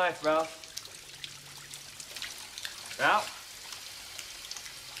in my life, Ralph. Ralph?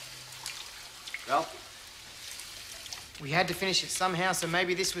 Ralph? We had to finish it somehow, so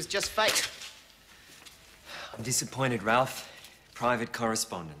maybe this was just fate. I'm disappointed, Ralph. private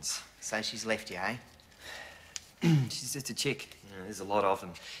correspondence. So she's left you, eh? She's just a chick. You know, there's a lot of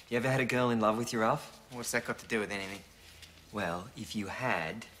them. You ever had a girl in love with you, Ralph? What's that got to do with anything? Well, if you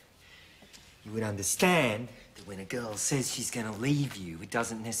had, you would understand that when a girl says she's gonna leave you, it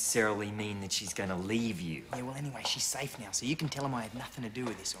doesn't necessarily mean that she's gonna leave you. Yeah, well, anyway, she's safe now, so you can tell him I had nothing to do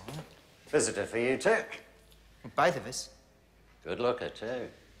with this, all right? Visitor for you, too. Well, both of us. Good looker, too.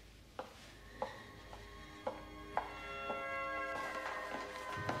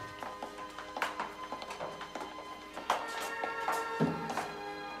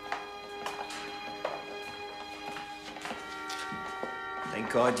 Thank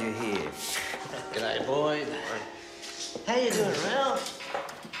God you're here. G'day, boy. How you doing, Ralph?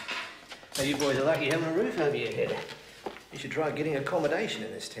 Hey, you boys are lucky having a roof over your head. You should try getting accommodation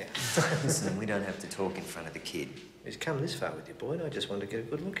in this town. Listen, we don't have to talk in front of the kid. He's come this far with you, boy, and I just wanted to get a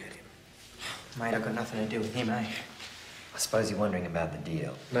good look at him. Mate, I've got nothing to do with him, eh? I suppose you're wondering about the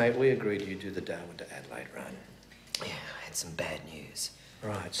deal. Mate, we agreed you do the Darwin to Adelaide run. Yeah, I had some bad news.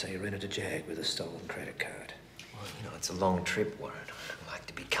 Right, so you rented a Jag with a stolen credit card. Well, you know, it's a long trip, Warren. I like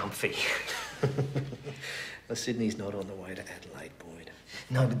to be comfy. Well, Sydney's not on the way to Adelaide, Boyd.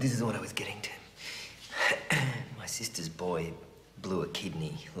 No, but this is what I was getting to. My sister's boy blew a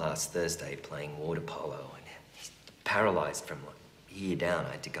kidney last Thursday playing water polo, and he's paralysed from like here down.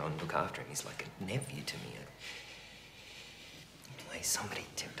 I had to go and look after him. He's like a nephew to me. Anyway, somebody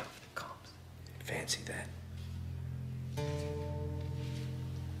tipped off the cops. Fancy that.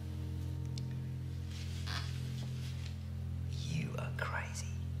 You are crazy.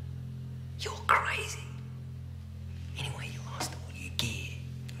 You're crazy. Anyway, you lost all your gear.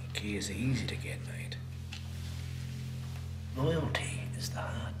 Gears are easy to get, mate. Loyalty is the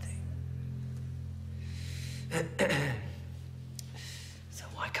hard thing. So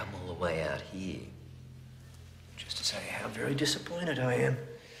why come all the way out here? Just to say how very disappointed I am.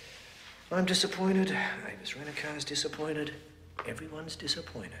 I'm disappointed. Avis Rent-A-Car's disappointed. Everyone's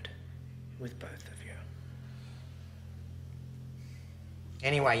disappointed. With both of you.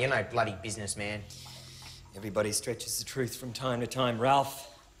 Anyway, you're no bloody businessman. Everybody stretches the truth from time to time, Ralph.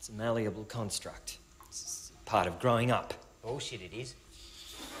 It's a malleable construct. It's part of growing up. Bullshit it is.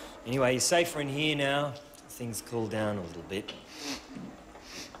 Anyway, you're safer in here now. Things cool down a little bit.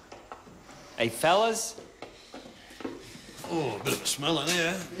 Hey, fellas? Oh, a bit of a smell in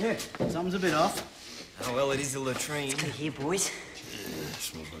there. Yeah, something's a bit off. Oh, well, it is a latrine. Here, boys. Yeah,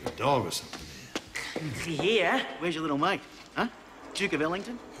 smells like a dog or something. Here? Where's your little mate? Huh? Duke of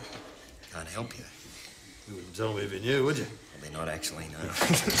Ellington? Can't help you. You wouldn't tell me if you knew, would you? Well, they're not actually, no.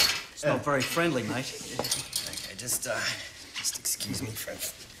 It's not very friendly, mate. Okay, just excuse me for a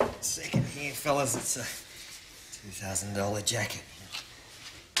second here, fellas. It's a $2,000 jacket.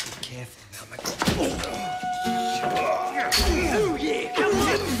 Be careful about my... Oh, yeah! Come on!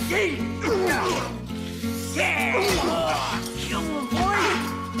 Yeah! Come on, boy!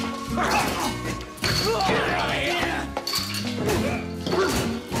 Get out of here!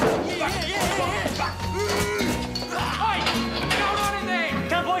 Oi! What's going on in there?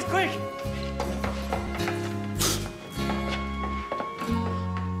 Come, boys, quick!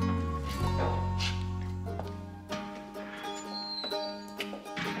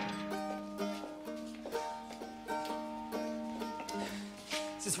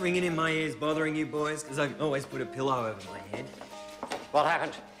 Is this ringing in my ears bothering you boys? Because I can always put a pillow over my head. What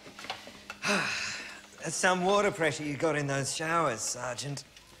happened? That's some water pressure you got in those showers, Sergeant.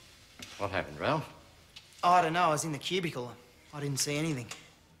 What happened, Ralph? Oh, I don't know. I was in the cubicle. I didn't see anything.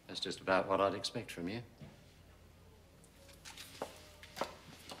 That's just about what I'd expect from you.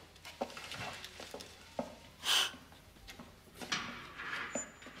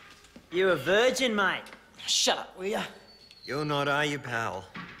 You're a virgin, mate. Shut up, will ya? You're not, are you, pal?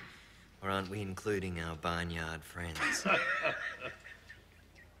 Or aren't we including our barnyard friends?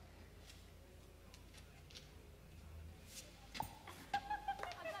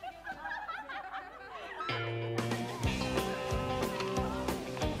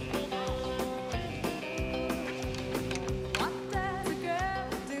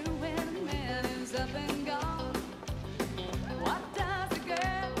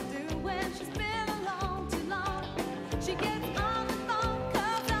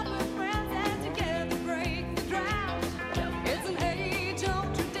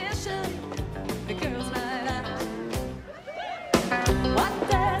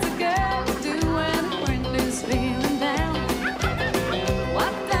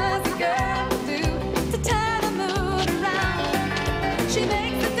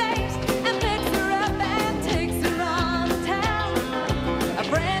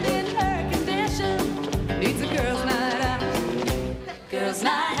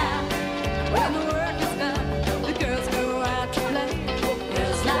 night out. When the work is done, the girls go out to play.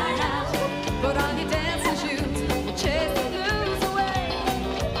 Girls' night out. Put on your dancing shoes, chase the blues away.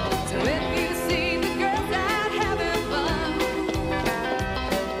 So if you see the girls out having fun,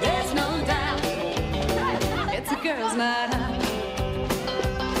 there's no doubt it's a girls' night out.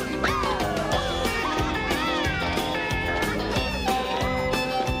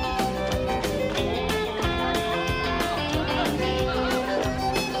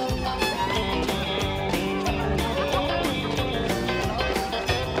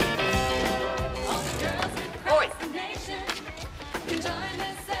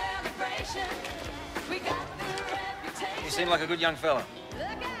 You seem like a good young fella.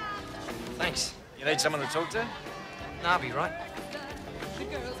 Thanks. You need someone to talk to? No, I'll be right.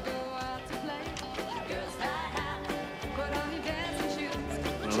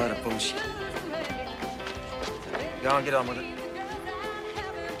 What a load of bullshit. Go on, get on with it.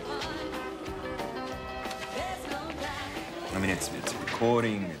 I mean, it's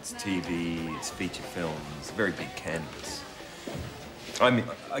recording, it's TV, it's feature film, it's a very big canvas. I mean,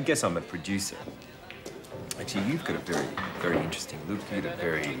 I guess I'm a producer. Actually, you've got a very, very interesting look. You've got a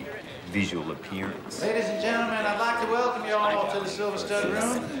very visual appearance. Ladies and gentlemen, I'd like to welcome you all to the Silver Stud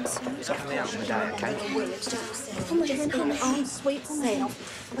Room. Come out with a cake. Come on, oh, sweet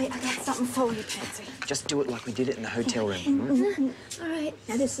self. Wait, I got something for you, Patsy. Just do it like we did it in the hotel room. All right.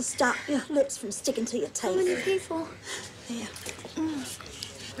 Now, this will stop your lips from sticking to your teeth. How many people? There.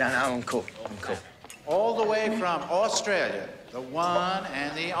 No, I'm cool. I'm cool. All the way from Australia, the one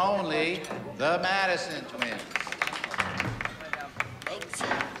and the only, the Madison twins. Thanks.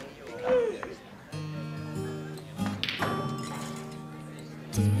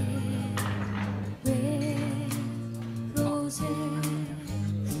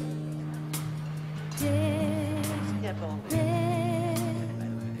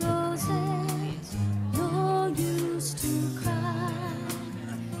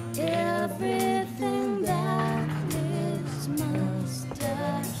 Everything that lives must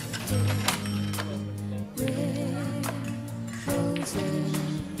die. Red roses.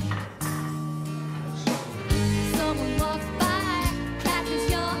 Someone walks by, catches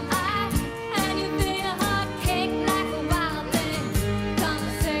your eye, and you feel your heart kick like a wild thing.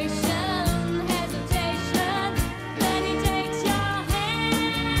 Conversation, hesitation, then he takes your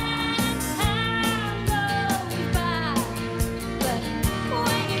hand. Time goes by, but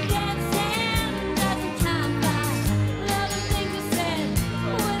when you dance in, doesn't time fly? Love the things you said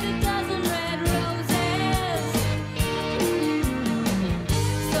with a dozen red roses.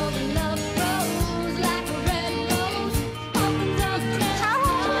 So the love grows like a red rose, opens up to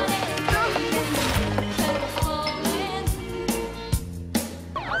petals falling.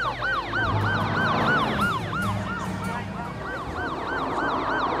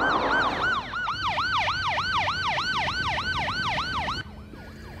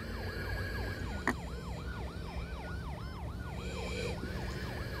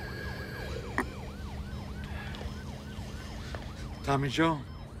 Tommy Joe?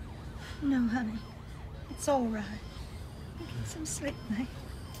 No, honey. It's all right. Get some sleep, mate.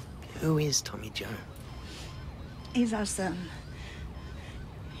 Who is Tommy Joe? He's our son.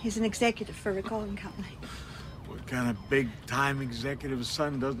 He's an executive for a recording company. What kind of big-time executive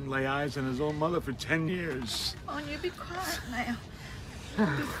son doesn't lay eyes on his own mother for 10 years? Come on, you be quiet now.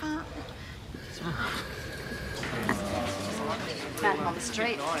 You'll be fine. Out on the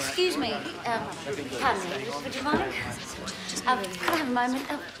street. Excuse me, pardon me, would you mind? Could I have a moment?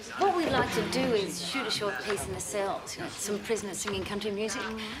 What we'd like to do is shoot a short piece in the cells. You know, some prisoners singing country music.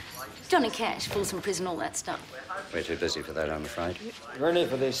 Johnny Cash, Folsom Prison, all that stuff. We're too busy for that, I'm afraid. We're in here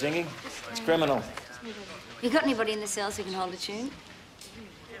for their singing. It's criminal. You got anybody in the cells who can hold a tune?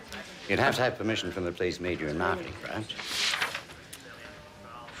 You'd have to have permission from the police, media, and marketing branch.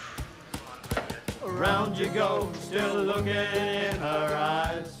 Around you go, still looking in her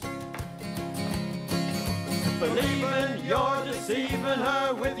eyes. Believing you're deceiving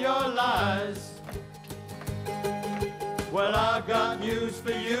her with your lies. Well, I've got news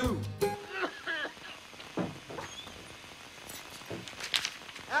for you.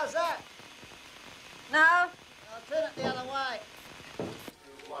 How's that? No? I'll turn it the other way.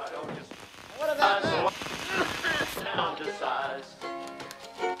 What about that? Down to size.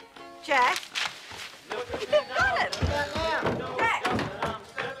 Jack? You've got it! Jack!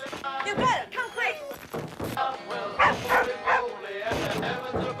 You've got it! Come quick!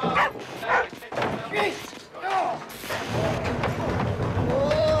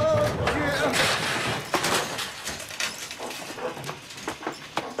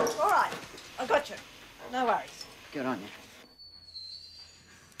 All right, I got you. No worries. Good on you.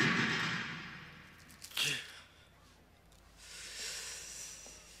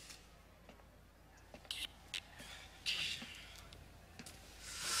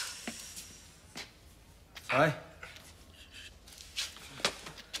 Hi.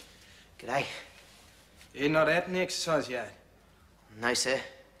 G'day. You're not out in the exercise yard? No, sir.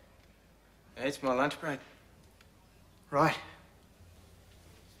 Yeah, it's my lunch break. Right.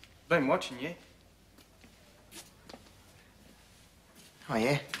 Been watching you. Oh,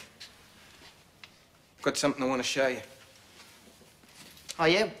 yeah? Got something I want to show you. Oh,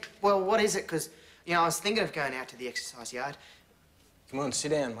 yeah? Well, what is it? Because, you know, I was thinking of going out to the exercise yard. Come on, sit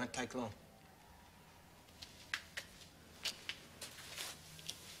down. Won't take long.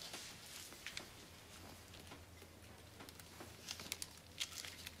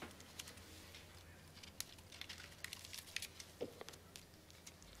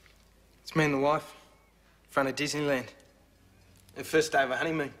 It's me and the wife, in front of Disneyland. The first day of our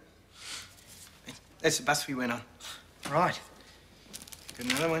honeymoon. That's the bus we went on. Right. Got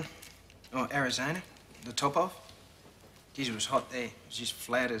another one. Oh, Arizona, the top off. Geez, it was hot there. It was just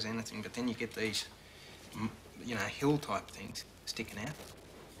flat as anything, but then you get these, you know, hill-type things sticking out.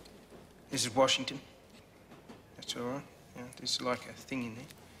 This is Washington. That's all right. You know, there's like a thing in there.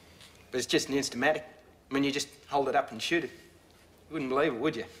 But it's just an Instamatic. I mean, you just hold it up and shoot it. You wouldn't believe it,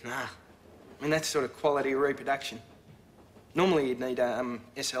 would you? Nah. I mean, that's sort of quality reproduction. Normally, you'd need a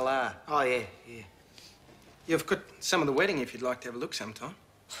SLR. Oh, yeah, yeah. Yeah, I've got some of the wedding if you'd like to have a look sometime.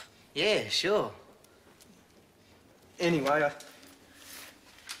 Yeah, sure. Anyway,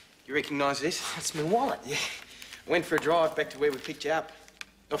 you recognise this? That's my wallet. Yeah. I went for a drive back to where we picked you up.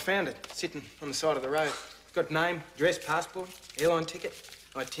 I found it sitting on the side of the road. It's got name, address, passport, airline ticket,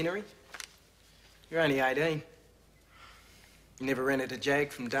 itinerary. You're only 18. You never rented a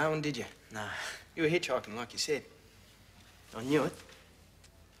Jag from Darwin, did you? No. You were hitchhiking, like you said. I knew it.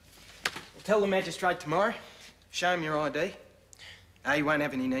 I'll tell the magistrate tomorrow. Show him your ID. You won't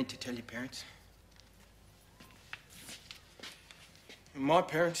have any need to tell your parents. My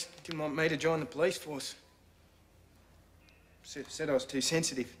parents didn't want me to join the police force. Said I was too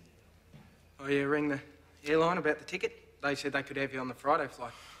sensitive. I rang the airline about the ticket. They said they could have you on the Friday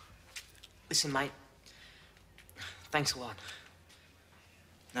flight. Listen, mate. Thanks a lot.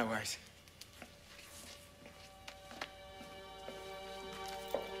 No worries.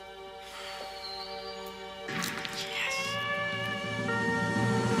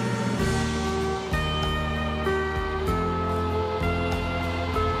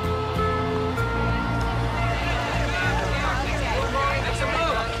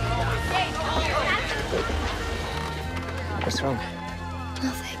 What's wrong?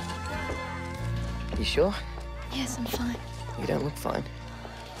 Nothing. You sure? Yes, I'm fine. You don't look fine.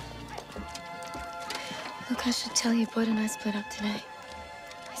 Look, I should tell you, Bud and I split up today.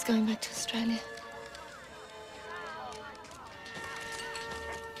 He's going back to Australia.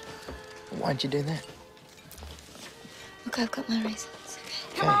 Why'd you do that? Look, I've got my reasons,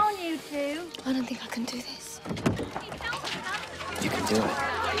 okay? Come on, you two. I don't think I can do this. You can do it.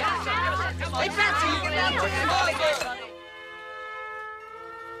 Hey, Patsy, you get out.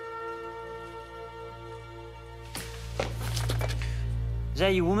 Is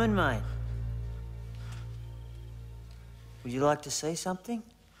that your woman, mate? Would you like to say something?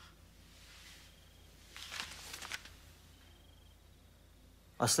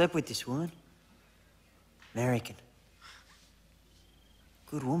 I slept with this woman. American.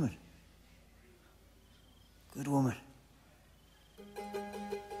 Good woman. Good woman.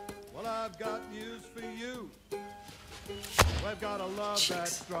 Well, I've got news for you. We've got a love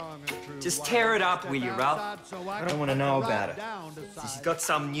that's strong and true. Just tear it up, will you, Ralph? I don't want to know about it. She's got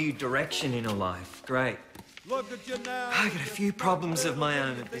some new direction in her life. Great. Look at you now. I got a few problems of my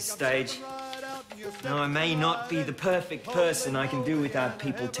own at this stage. Now, I may not be the perfect person I can do without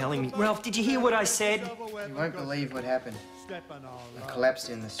people telling me. Ralph, did you hear what I said? You won't believe what happened. I collapsed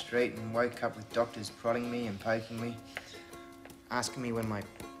in the street and woke up with doctors prodding me and poking me, asking me when my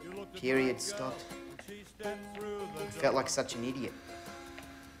period stopped. I felt like such an idiot.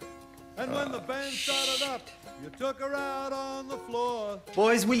 And when the band started up, you took her out on the floor.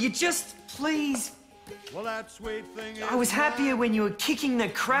 Boys, will you just please? Well, that sweet thing is I was happier when you were kicking the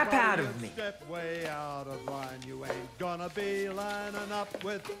crap out of me. Step way out of line. You ain't gonna be lining up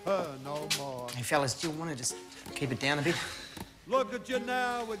with her no more. Hey, fellas, do you want to just keep it down a bit? Look at you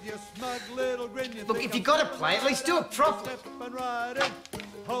now with your smug little grin. Look, if you got to play, at least do it properly.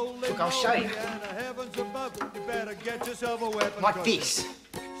 Look, I'll show you. Heavens above, you better get yourself a weapon. Like this.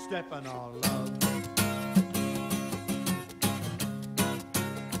 Stepping on love.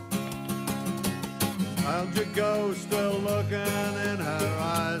 How'd you go, still looking in her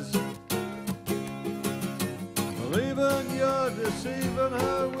eyes? Believing you're deceiving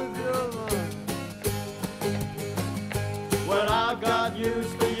her with your lies. Well, I've got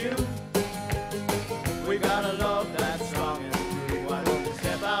news for you. We got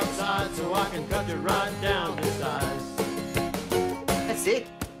so I can cut you right down to size. That's it.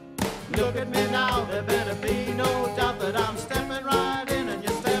 Look at me now, there better be no doubt that I'm stepping right in and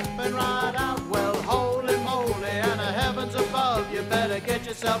you're stepping right out. Well, holy moly, and the heavens above, you better get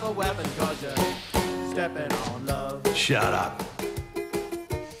yourself a weapon, cause you're stepping on love. Shut up.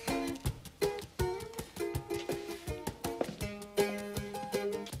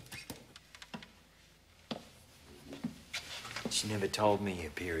 She never told me her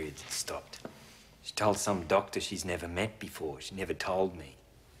periods had stopped. She told some doctor she's never met before. She never told me.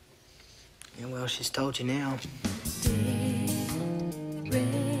 Yeah, well, she's told you now.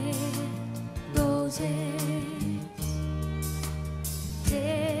 Red roses,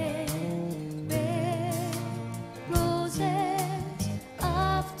 dead red roses.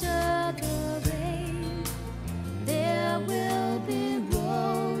 After the rain, there will be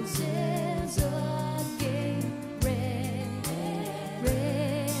roses again.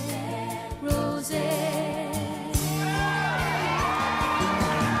 Red roses.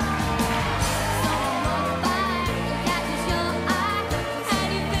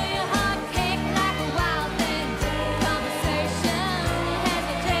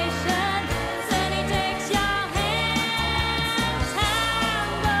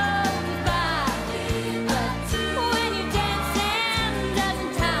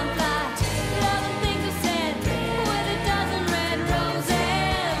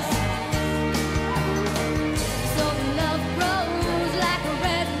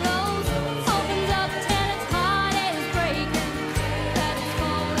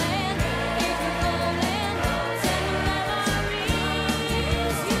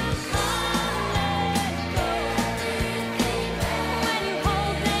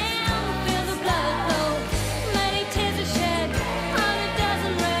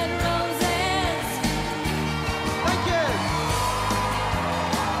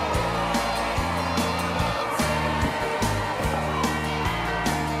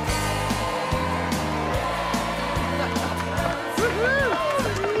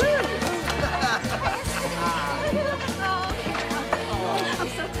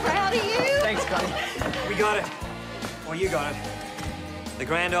 We got it. Or you got it. The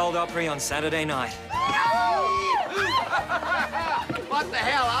Grand Ole Opry on Saturday night. What the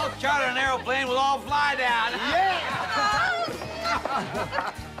hell? I'll charter an aeroplane. We'll all fly down. Yeah!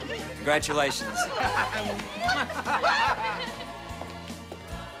 Congratulations.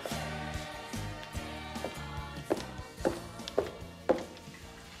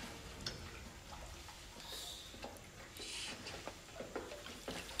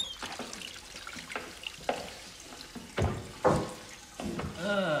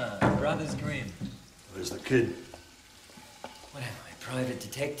 Brothers Grimm. Where's the kid? What am I, private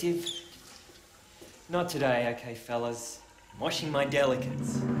detective? Not today, okay, fellas. I'm washing my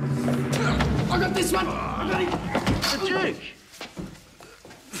delicates. I got this one! I got him! The Duke!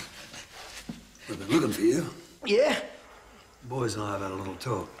 We've been looking for you. Yeah? The boys and I have had a little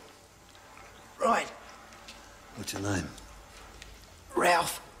talk. Right. What's your name?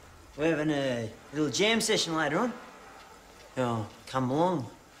 Ralph. We're having a little jam session later on. Oh, come along.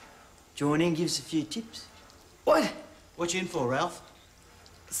 Join in, give us a few tips. What? What you in for, Ralph?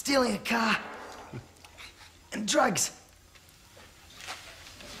 Stealing a car. And drugs.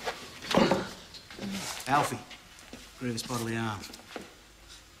 Alfie, grievous bodily harm.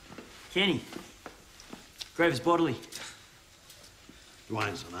 Kenny, grievous bodily.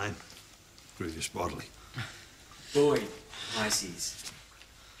 Dwayne's the name. Grievous bodily. Boyd, Pisces.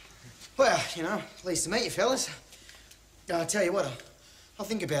 Well, you know, pleased to meet you, fellas. I'll tell you what, I'll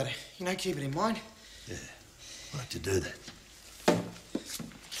think about it. You know, keep it in mind. Yeah, why don't you do that?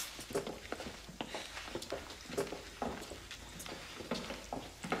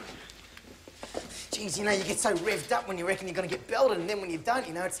 Geez, you know, you get so revved up when you reckon you're going to get belted, and then when you don't,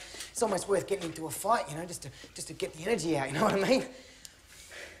 you know, it's almost worth getting into a fight, you know, just to get the energy out, you know what I mean?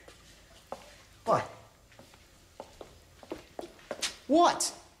 What?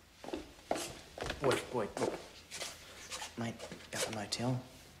 What? Boy, look. Mate, about the motel,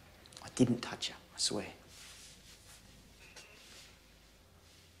 I didn't touch her, I swear.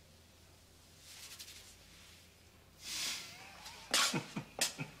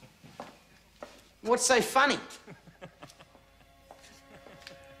 What's so funny?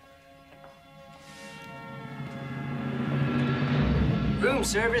 Room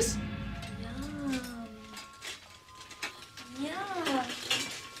service. Yeah.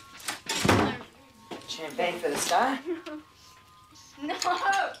 Champagne for the star? No.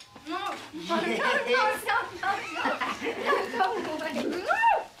 No. No, no, no, go away. No.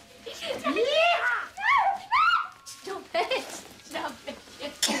 Yeah. Stop it. Stop it.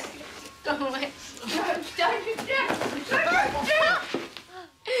 Oh, wait. No, don't you dare!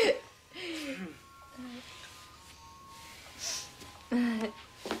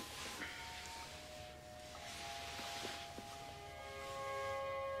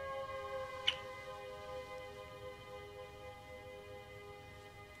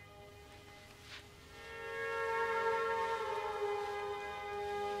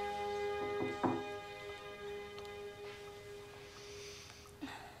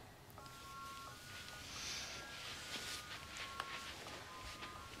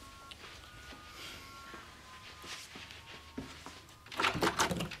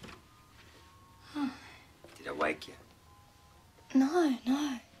 Did I wake you? No, no.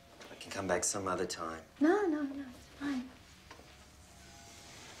 I can come back some other time. No, it's fine.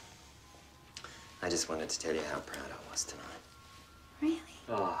 I just wanted to tell you how proud I was tonight. Really?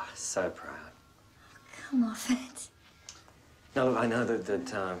 Oh, so proud. Come off it. No, I know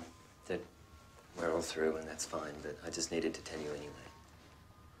that we're all through and that's fine, but I just needed to tell you anyway.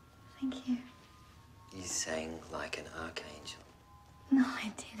 Thank you. You sang like an archangel. No,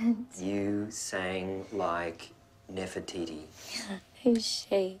 I didn't. You sang like Nefertiti. Who's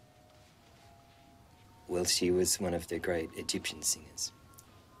she? Well, she was one of the great Egyptian singers.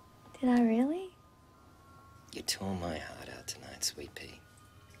 Did I really? You tore my heart out tonight, Sweet Pea.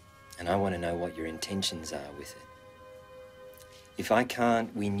 And I want to know what your intentions are with it. If I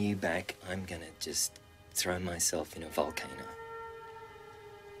can't win you back, I'm gonna just throw myself in a volcano.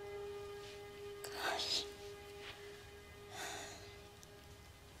 Gosh.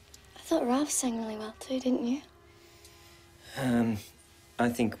 I thought Ralph sang really well too, didn't you? I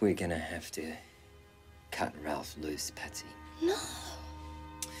think we're gonna have to cut Ralph loose, Patsy. No.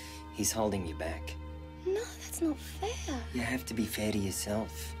 He's holding you back. No, that's not fair. You have to be fair to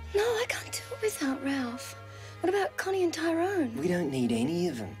yourself. No, I can't do it without Ralph. What about Connie and Tyrone? We don't need any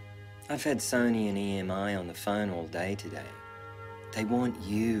of them. I've had Sony and EMI on the phone all day today. They want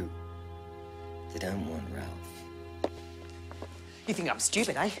you. They don't want Ralph. You think I'm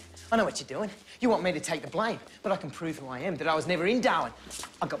stupid, eh? I know what you're doing. You want me to take the blame, but I can prove who I am, that I was never in Darwin.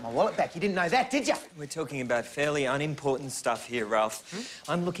 I got my wallet back. You didn't know that, did you? We're talking about fairly unimportant stuff here, Ralph.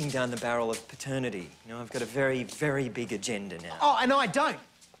 I'm looking down the barrel of paternity. You know, I've got a very, very big agenda now. Oh, and I don't.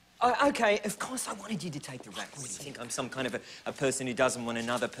 Okay, of course I wanted you to take the rap. What do you think? I'm some kind of a person who doesn't want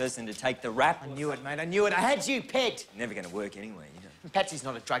another person to take the rap? I knew it, mate. I knew it. I had you pegged. Never going to work anyway, you know. Patsy's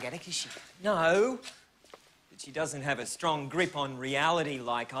not a drug addict, is she? No, but she doesn't have a strong grip on reality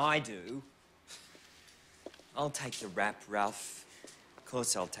like I do. I'll take the rap, Ralph. Of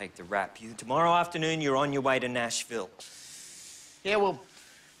course I'll take the rap. Tomorrow afternoon, you're on your way to Nashville. Yeah, well,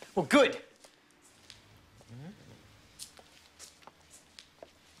 good.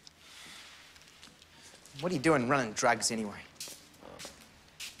 What are you doing running drugs anyway?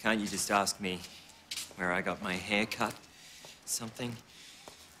 Can't you just ask me where I got my hair cut? Something?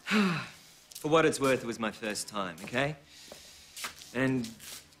 For what it's worth, it was my first time, okay? And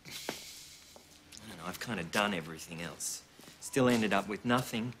I don't know, I've kind of done everything else. Still ended up with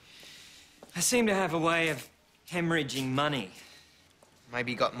nothing. I seem to have a way of hemorrhaging money.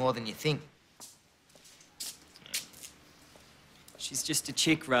 Maybe you got more than you think. She's just a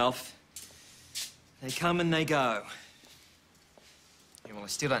chick, Ralph. They come and they go. Yeah, well, I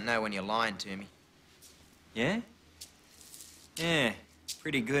still don't know when you're lying to me. Yeah? Yeah,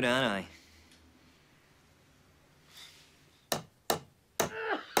 pretty good, aren't I?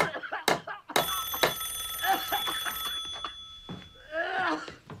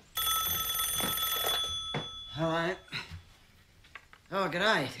 Hello. Oh,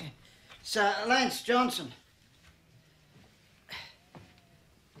 g'day. It's Lance Johnson.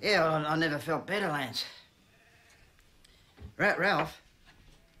 Yeah, well, I never felt better, Lance. Ralph?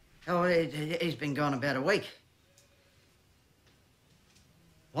 Oh, he's been gone about a week.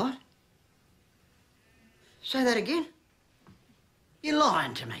 What? Say that again? You're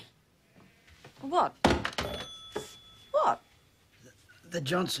lying to me. What? What? The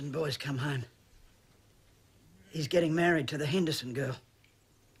Johnson boy's come home. He's getting married to the Henderson girl.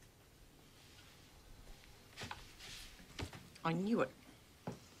 I knew it.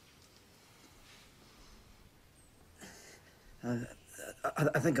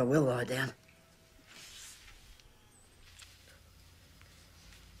 I think I will lie down.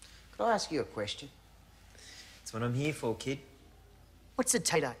 Could I ask you a question? That's what I'm here for, kid. What's a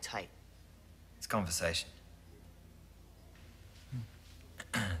tate-a-tate? It's conversation.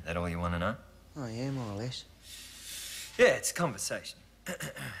 That all you want to know? Oh, yeah, more or less. Yeah, it's conversation.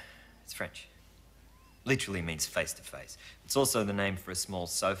 It's French. Literally means face to face. It's also the name for a small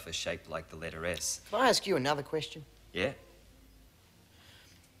sofa shaped like the letter S. Could I ask you another question? Yeah?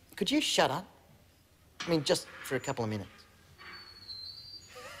 Could you shut up? I mean, just for a couple of minutes.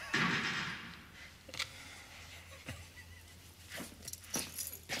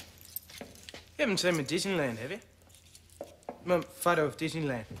 You haven't seen me Disneyland, have you? My photo of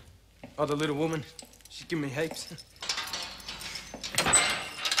Disneyland. Oh, the little woman. She's giving me heaps.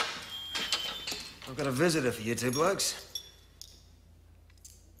 I've got a visitor for you two blokes.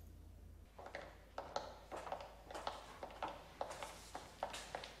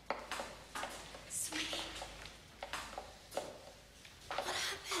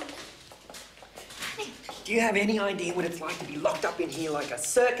 Do you have any idea what it's like to be locked up in here like a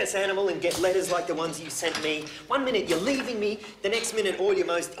circus animal and get letters like the ones you sent me? One minute you're leaving me, the next minute all your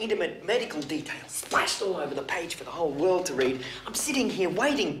most intimate medical details splashed all over the page for the whole world to read. I'm sitting here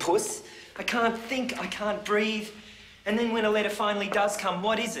waiting, puss. I can't think, I can't breathe. And then when a letter finally does come,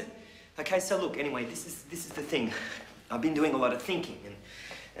 what is it? Okay, so look, anyway, this is the thing. I've been doing a lot of thinking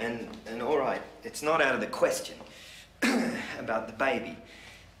and all right, it's not out of the question about the baby.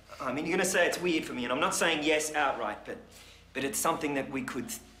 I mean, you're going to say it's weird for me, and I'm not saying yes outright, but it's something that we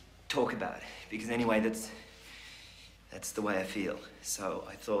could talk about. Because anyway, that's the way I feel. So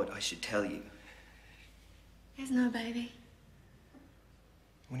I thought I should tell you. There's no baby.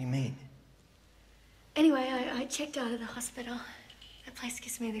 What do you mean? Anyway, I checked out of the hospital. That place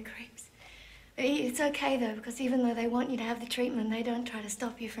gives me the creeps. It's okay, though, because even though they want you to have the treatment, they don't try to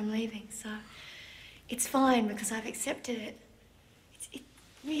stop you from leaving. So it's fine, because I've accepted it. It's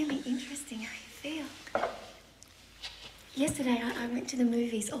really interesting how you feel. Yesterday, I went to the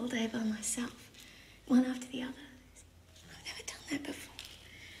movies all day by myself, one after the other. I've never done that before.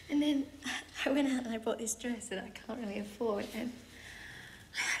 And then I went out and I bought this dress that I can't really afford, and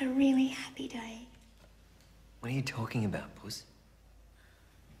I had a really happy day. What are you talking about, puss?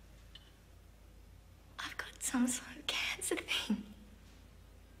 I've got some sort of cancer thing.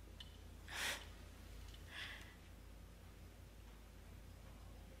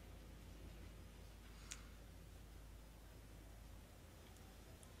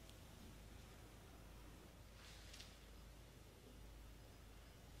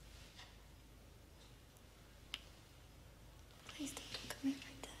 Please don't look at me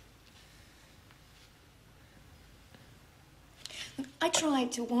like that. Look, I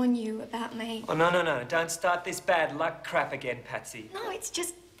tried to warn you about me. Oh, no. Don't start this bad luck crap again, Patsy. No, it's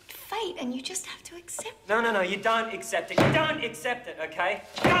just fate, and you just have to accept it. No, you don't accept it. You don't accept it, okay?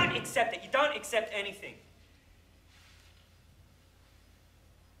 You don't accept it. You don't accept anything.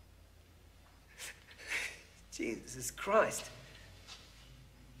 Jesus Christ.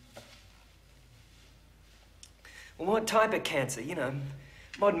 Well, what type of cancer? You know,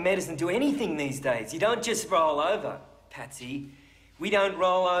 modern medicine do anything these days. You don't just roll over, Patsy. We don't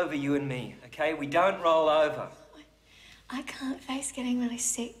roll over, you and me, okay? We don't roll over. I can't face getting really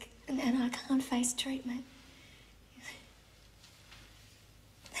sick, and I can't face treatment.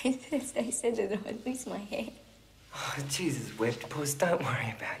 They said that I'd lose my hair. Oh, Jesus wept, puss. Don't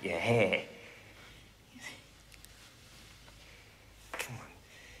worry about your hair. Come on.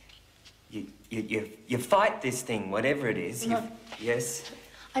 You fight this thing, whatever it is. No. Yes?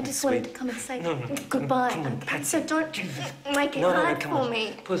 I just Sweet. wanted to come and say No, goodbye. Come on, Okay? Patsy. So don't make it No, hard come for on.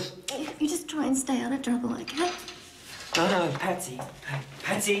 me. Puss. You just try and stay out of trouble, okay? No, Patsy.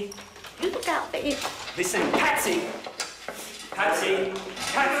 Patsy. You look out for you. Listen, Patsy. Patsy.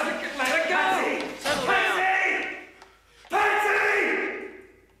 Patsy. Let her go. Patsy. Settle down. Patsy. Patsy.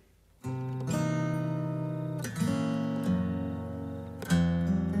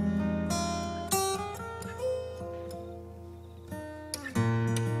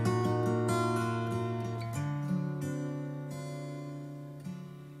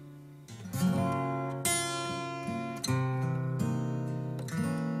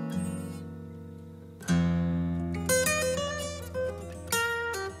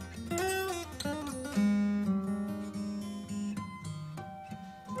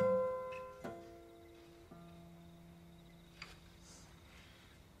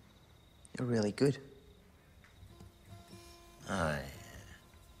 You're really good. I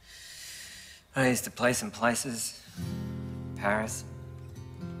used to play some places. Paris.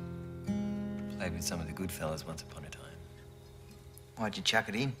 Played with some of the good fellas once upon a time. Why'd you chuck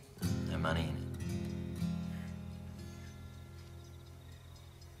it in? No money in it.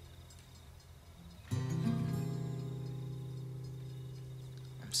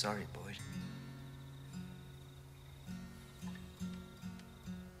 I'm sorry, Boyd.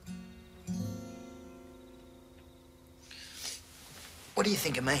 What do you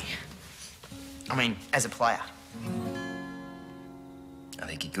think of me? I mean, as a player. I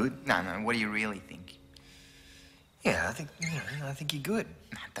think you're good. No, what do you really think? Yeah, I think you're good.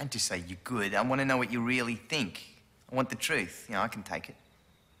 No, don't just say you're good. I want to know what you really think. I want the truth. You know, I can take it.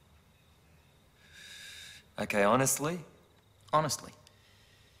 Okay, honestly? Honestly.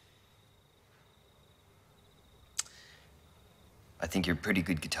 I think you're a pretty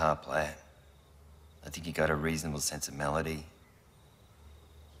good guitar player. I think you got a reasonable sense of melody.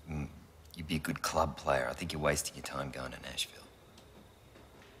 You'd be a good club player. I think you're wasting your time going to Nashville.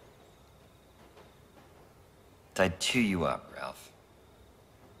 They'd chew you up, Ralph.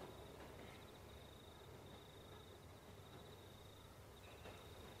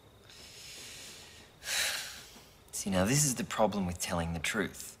 See, now, this is the problem with telling the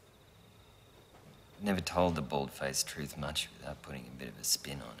truth. I've never told the bald-faced truth much without putting a bit of a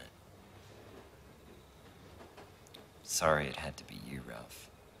spin on it. Sorry it had to be you, Ralph.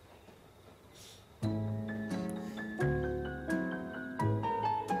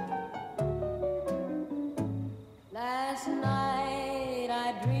 Last night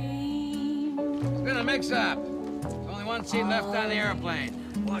I dreamed. It's been a mix-up. There's only one seat left on the airplane.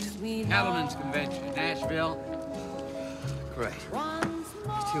 What? Cattlemen's Convention, Nashville. Great.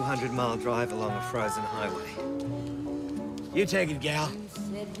 200-mile drive along a frozen highway. You take it, gal.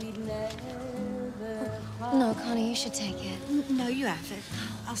 No, Connie, you should take it. No, you have it.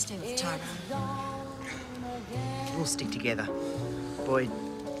 I'll stay with Tyrone. We'll stick together. Boyd,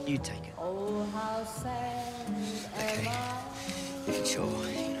 you take it. Okay. If it's sure,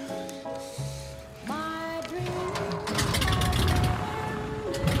 you know.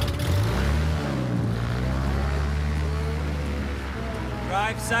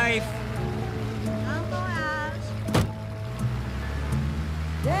 Drive safe.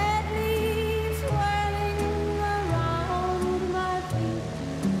 Dead leaves swirling around my feet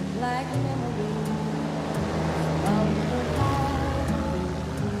like memories of the past.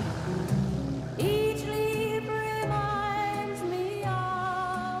 Each leaf reminds me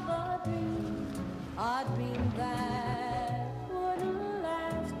of a dream that wouldn't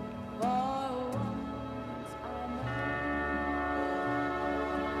last for once I know.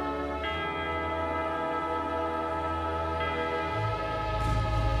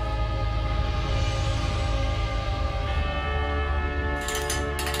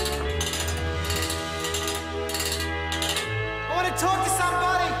 I want to talk to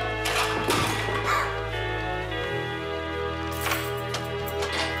somebody.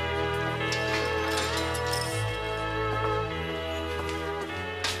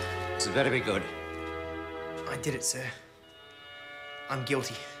 This better be good. I did it, sir. I'm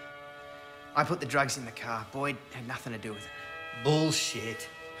guilty. I put the drugs in the car. Boyd had nothing to do with it. Bullshit.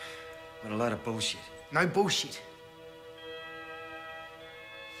 What a lot of bullshit. No bullshit.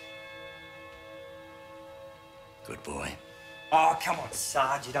 Good boy. Oh, come on,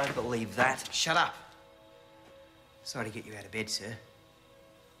 Sarge. You don't believe that. Shut up. Sorry to get you out of bed, sir.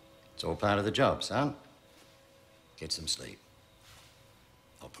 It's all part of the job, son. Get some sleep.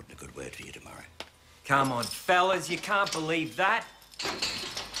 I'll put in a good word for you tomorrow. Come on, fellas, you can't believe that.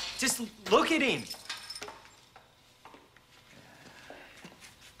 Just look at him.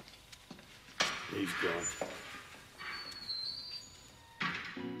 He's gone.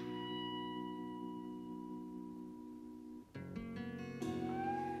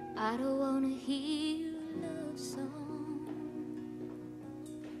 I don't wanna hear a love song.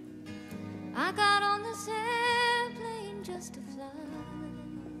 I got on this airplane just to fly,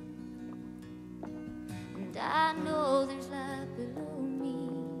 and I know there's life below me,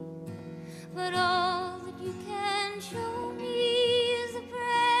 but all that you can show me is the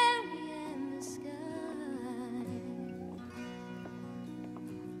prairie and the sky.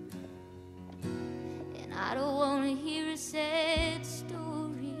 And I don't wanna hear a sad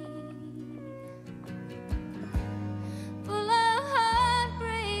story full of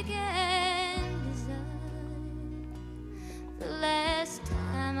heartbreak and desire. The last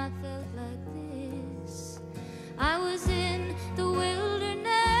time I felt like this, I was in the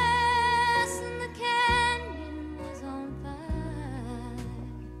wilderness, and the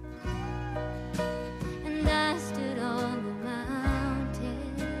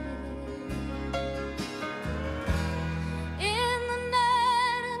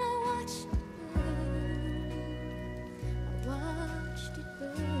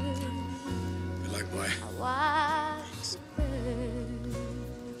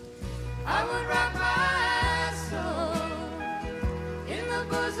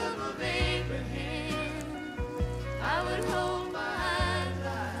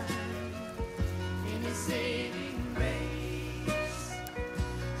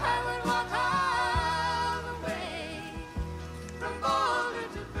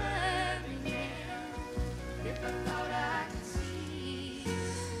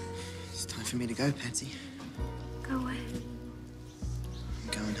for me to go, Patsy. Go away. I'm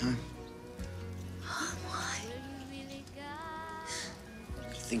going home. Oh, why?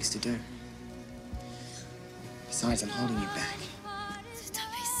 Things to do. Besides, I'm holding you back.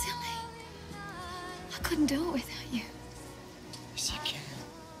 Don't be silly. I couldn't do it without you. Yes, you can.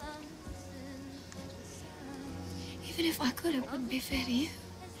 Even if I could, it wouldn't be fair to you.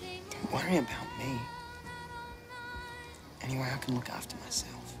 Don't worry about me. Anyway, I can look after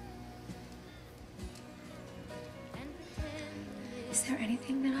myself. Is there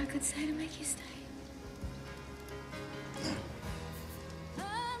anything that I could say to make you stay? No.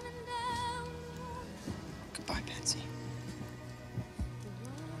 Goodbye, Patsy.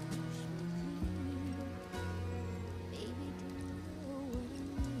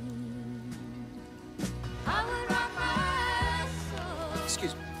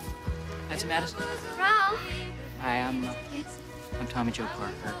 Excuse me. Patsy Madison? Ralph! Hi, I'm Tommy Joe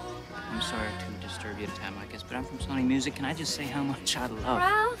Parker. I'm sorry to disturb you at a time like this, but I'm from Sony Music. Can I just say how much I love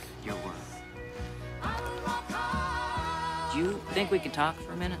Ralph? your work? Do you think we could talk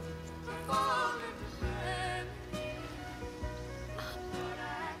for a minute?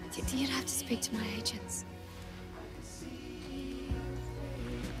 You'd have to speak to my agents.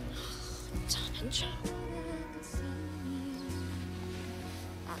 Tom and Joe.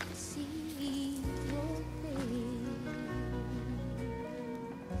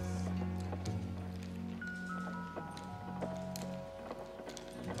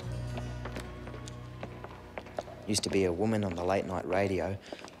 Used to be a woman on the late-night radio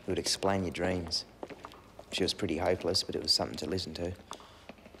who would explain your dreams. She was pretty hopeless, but it was something to listen to.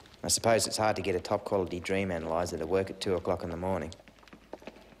 I suppose it's hard to get a top-quality dream analyzer to work at 2 o'clock in the morning.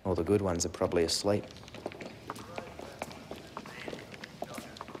 All the good ones are probably asleep.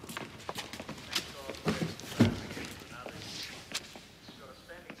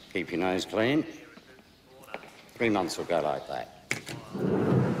 Keep your nose clean. 3 months will go like that.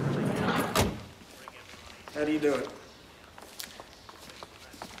 How do you do it?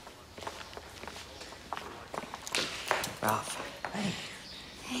 Ralph. Hey.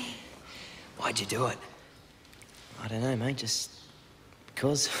 Why'd you do it? I don't know, mate, just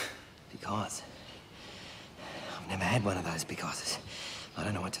because. Because? I've never had one of those becauses. I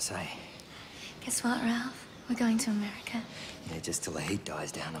don't know what to say. Guess what, Ralph? We're going to America. Yeah, just till the heat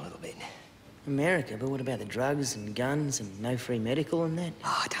dies down a little bit. America, but what about the drugs and guns and no free medical and that?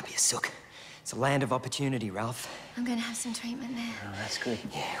 Oh, don't be a sook. It's a land of opportunity, Ralph. I'm going to have some treatment there. Oh, that's good.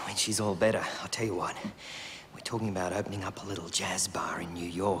 Yeah, when she's all better, I'll tell you what. We're talking about opening up a little jazz bar in New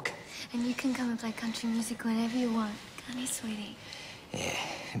York. And you can come and play country music whenever you want. Can't you, sweetie? Yeah,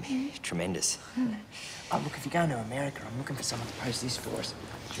 I mean, tremendous. Oh, look, if you're going to America, I'm looking for someone to post this for us.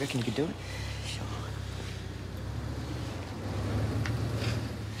 Do you reckon you could do it? Sure.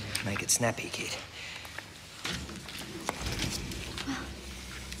 Make it snappy, kid. Well,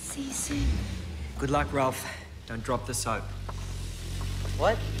 see you soon. Good luck, Ralph. Don't drop the soap.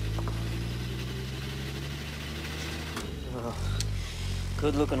 What? Oh,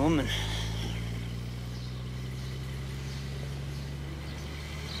 good-looking woman.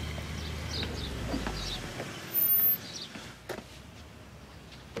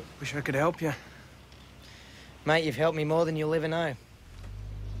 Wish I could help you. Mate, you've helped me more than you'll ever know.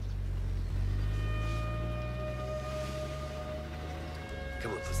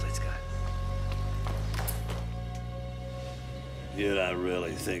 Come on, let's go. You don't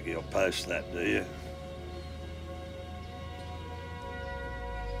really think he'll post that, do you?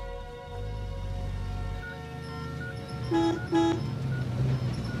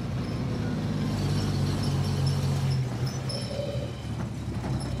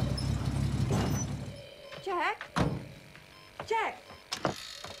 Jack!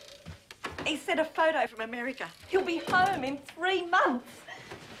 He sent a photo from America. He'll be home in 3 months.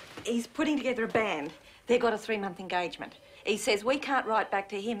 He's putting together a band. They've got a 3-month engagement. He says we can't write back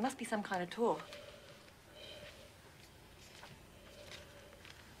to him. Must be some kind of tour.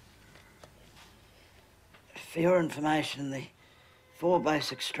 For your information, the 4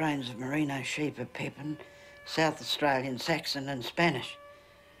 basic strains of Merino sheep are Pepin, South Australian, Saxon and Spanish.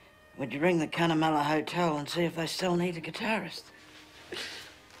 Would you ring the Cunnamulla Hotel and see if they still need a guitarist?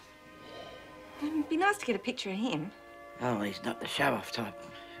 It'd be nice to get a picture of him. Oh, he's not the show-off type.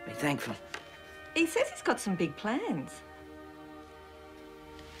 Be thankful. He says he's got some big plans.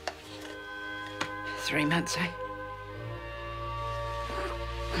 3 months, eh?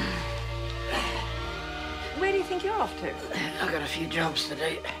 Where do you think you're off to? I've got a few jobs to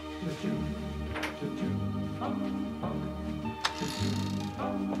do.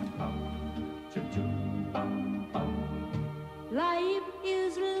 Life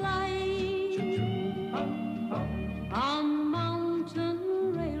is life.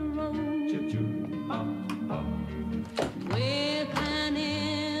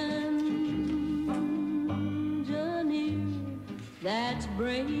 that's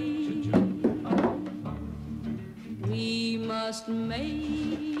brave. We must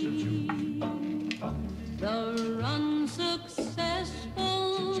make the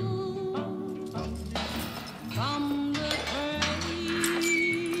unsuccessful from the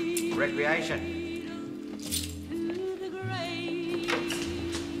grave. Recreation.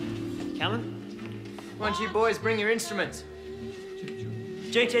 Coming? Why don't you boys bring your instruments?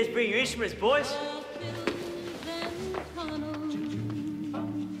 GT's bring your instruments, boys.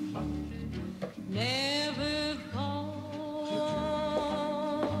 Never falter,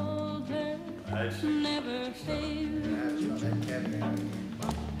 never fail.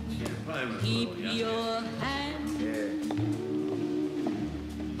 Keep your hand.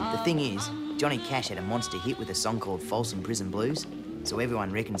 The thing is, Johnny Cash had a monster hit with a song called Folsom Prison Blues, so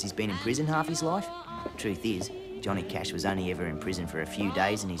everyone reckons he's been in prison half his life. Truth is, Johnny Cash was only ever in prison for a few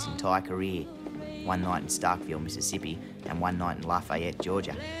days in his entire career. One night in Starkville, Mississippi, and one night in Lafayette,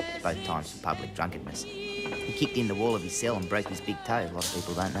 Georgia, both times for public drunkenness. He kicked in the wall of his cell and broke his big toe. A lot of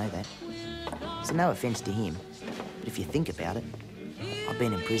people don't know that. So no offence to him, but if you think about it, I've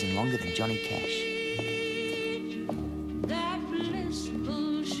been in prison longer than Johnny Cash. That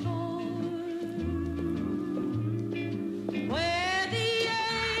blissful shore where the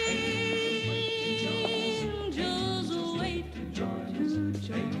angels wait to join us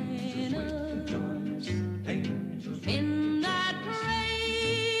in that rain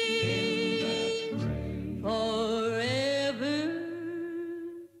forevermore.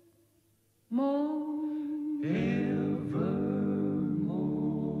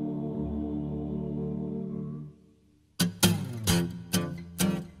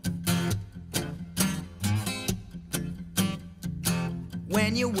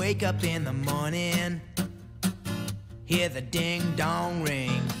 When you wake up in the morning, hear the ding-dong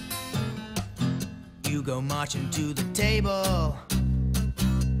ring. You go marching to the table.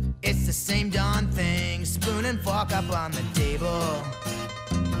 It's the same darn thing, spoon and fork up on the table.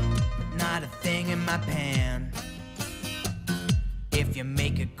 Not a thing in my pan. If you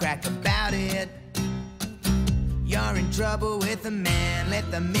make a crack about it, you're in trouble with the man.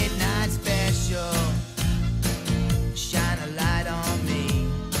 Let the midnight special shine a light on me.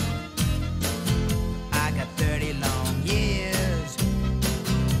 I got 30 long years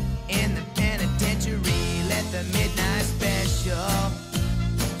in the penitentiary. Let the midnight special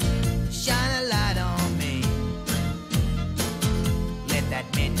shine a light on me. Let that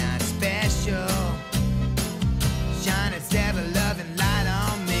midnight special shine its ever-loving light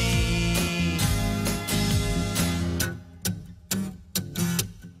on me.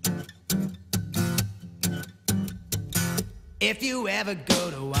 If you ever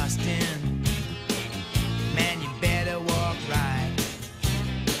go to Austin, man, you better walk right.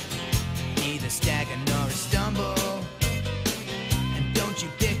 Neither stagger nor a stumble, and don't you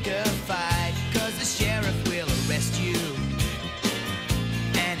pick a fight, 'cause the sheriff will arrest you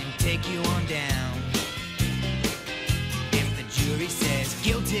and he'll take you on down. If the jury says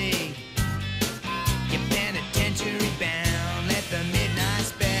guilty, you're penitentiary bound. Let the midnight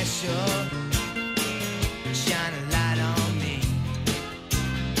special shine a light on me.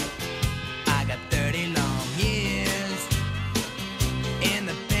 I got 30 long years in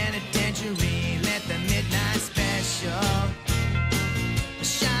the penitentiary. Let the midnight special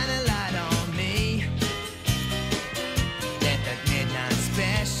shine a light on me. Let that midnight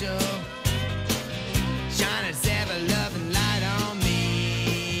special shine its ever-loving light on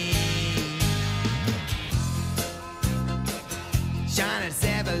me. Shine its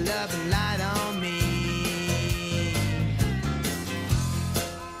ever-loving light on me.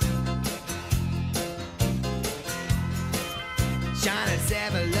 Shine its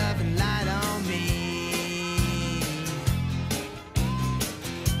ever-loving light on me.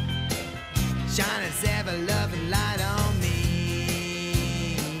 Shine its ever-loving light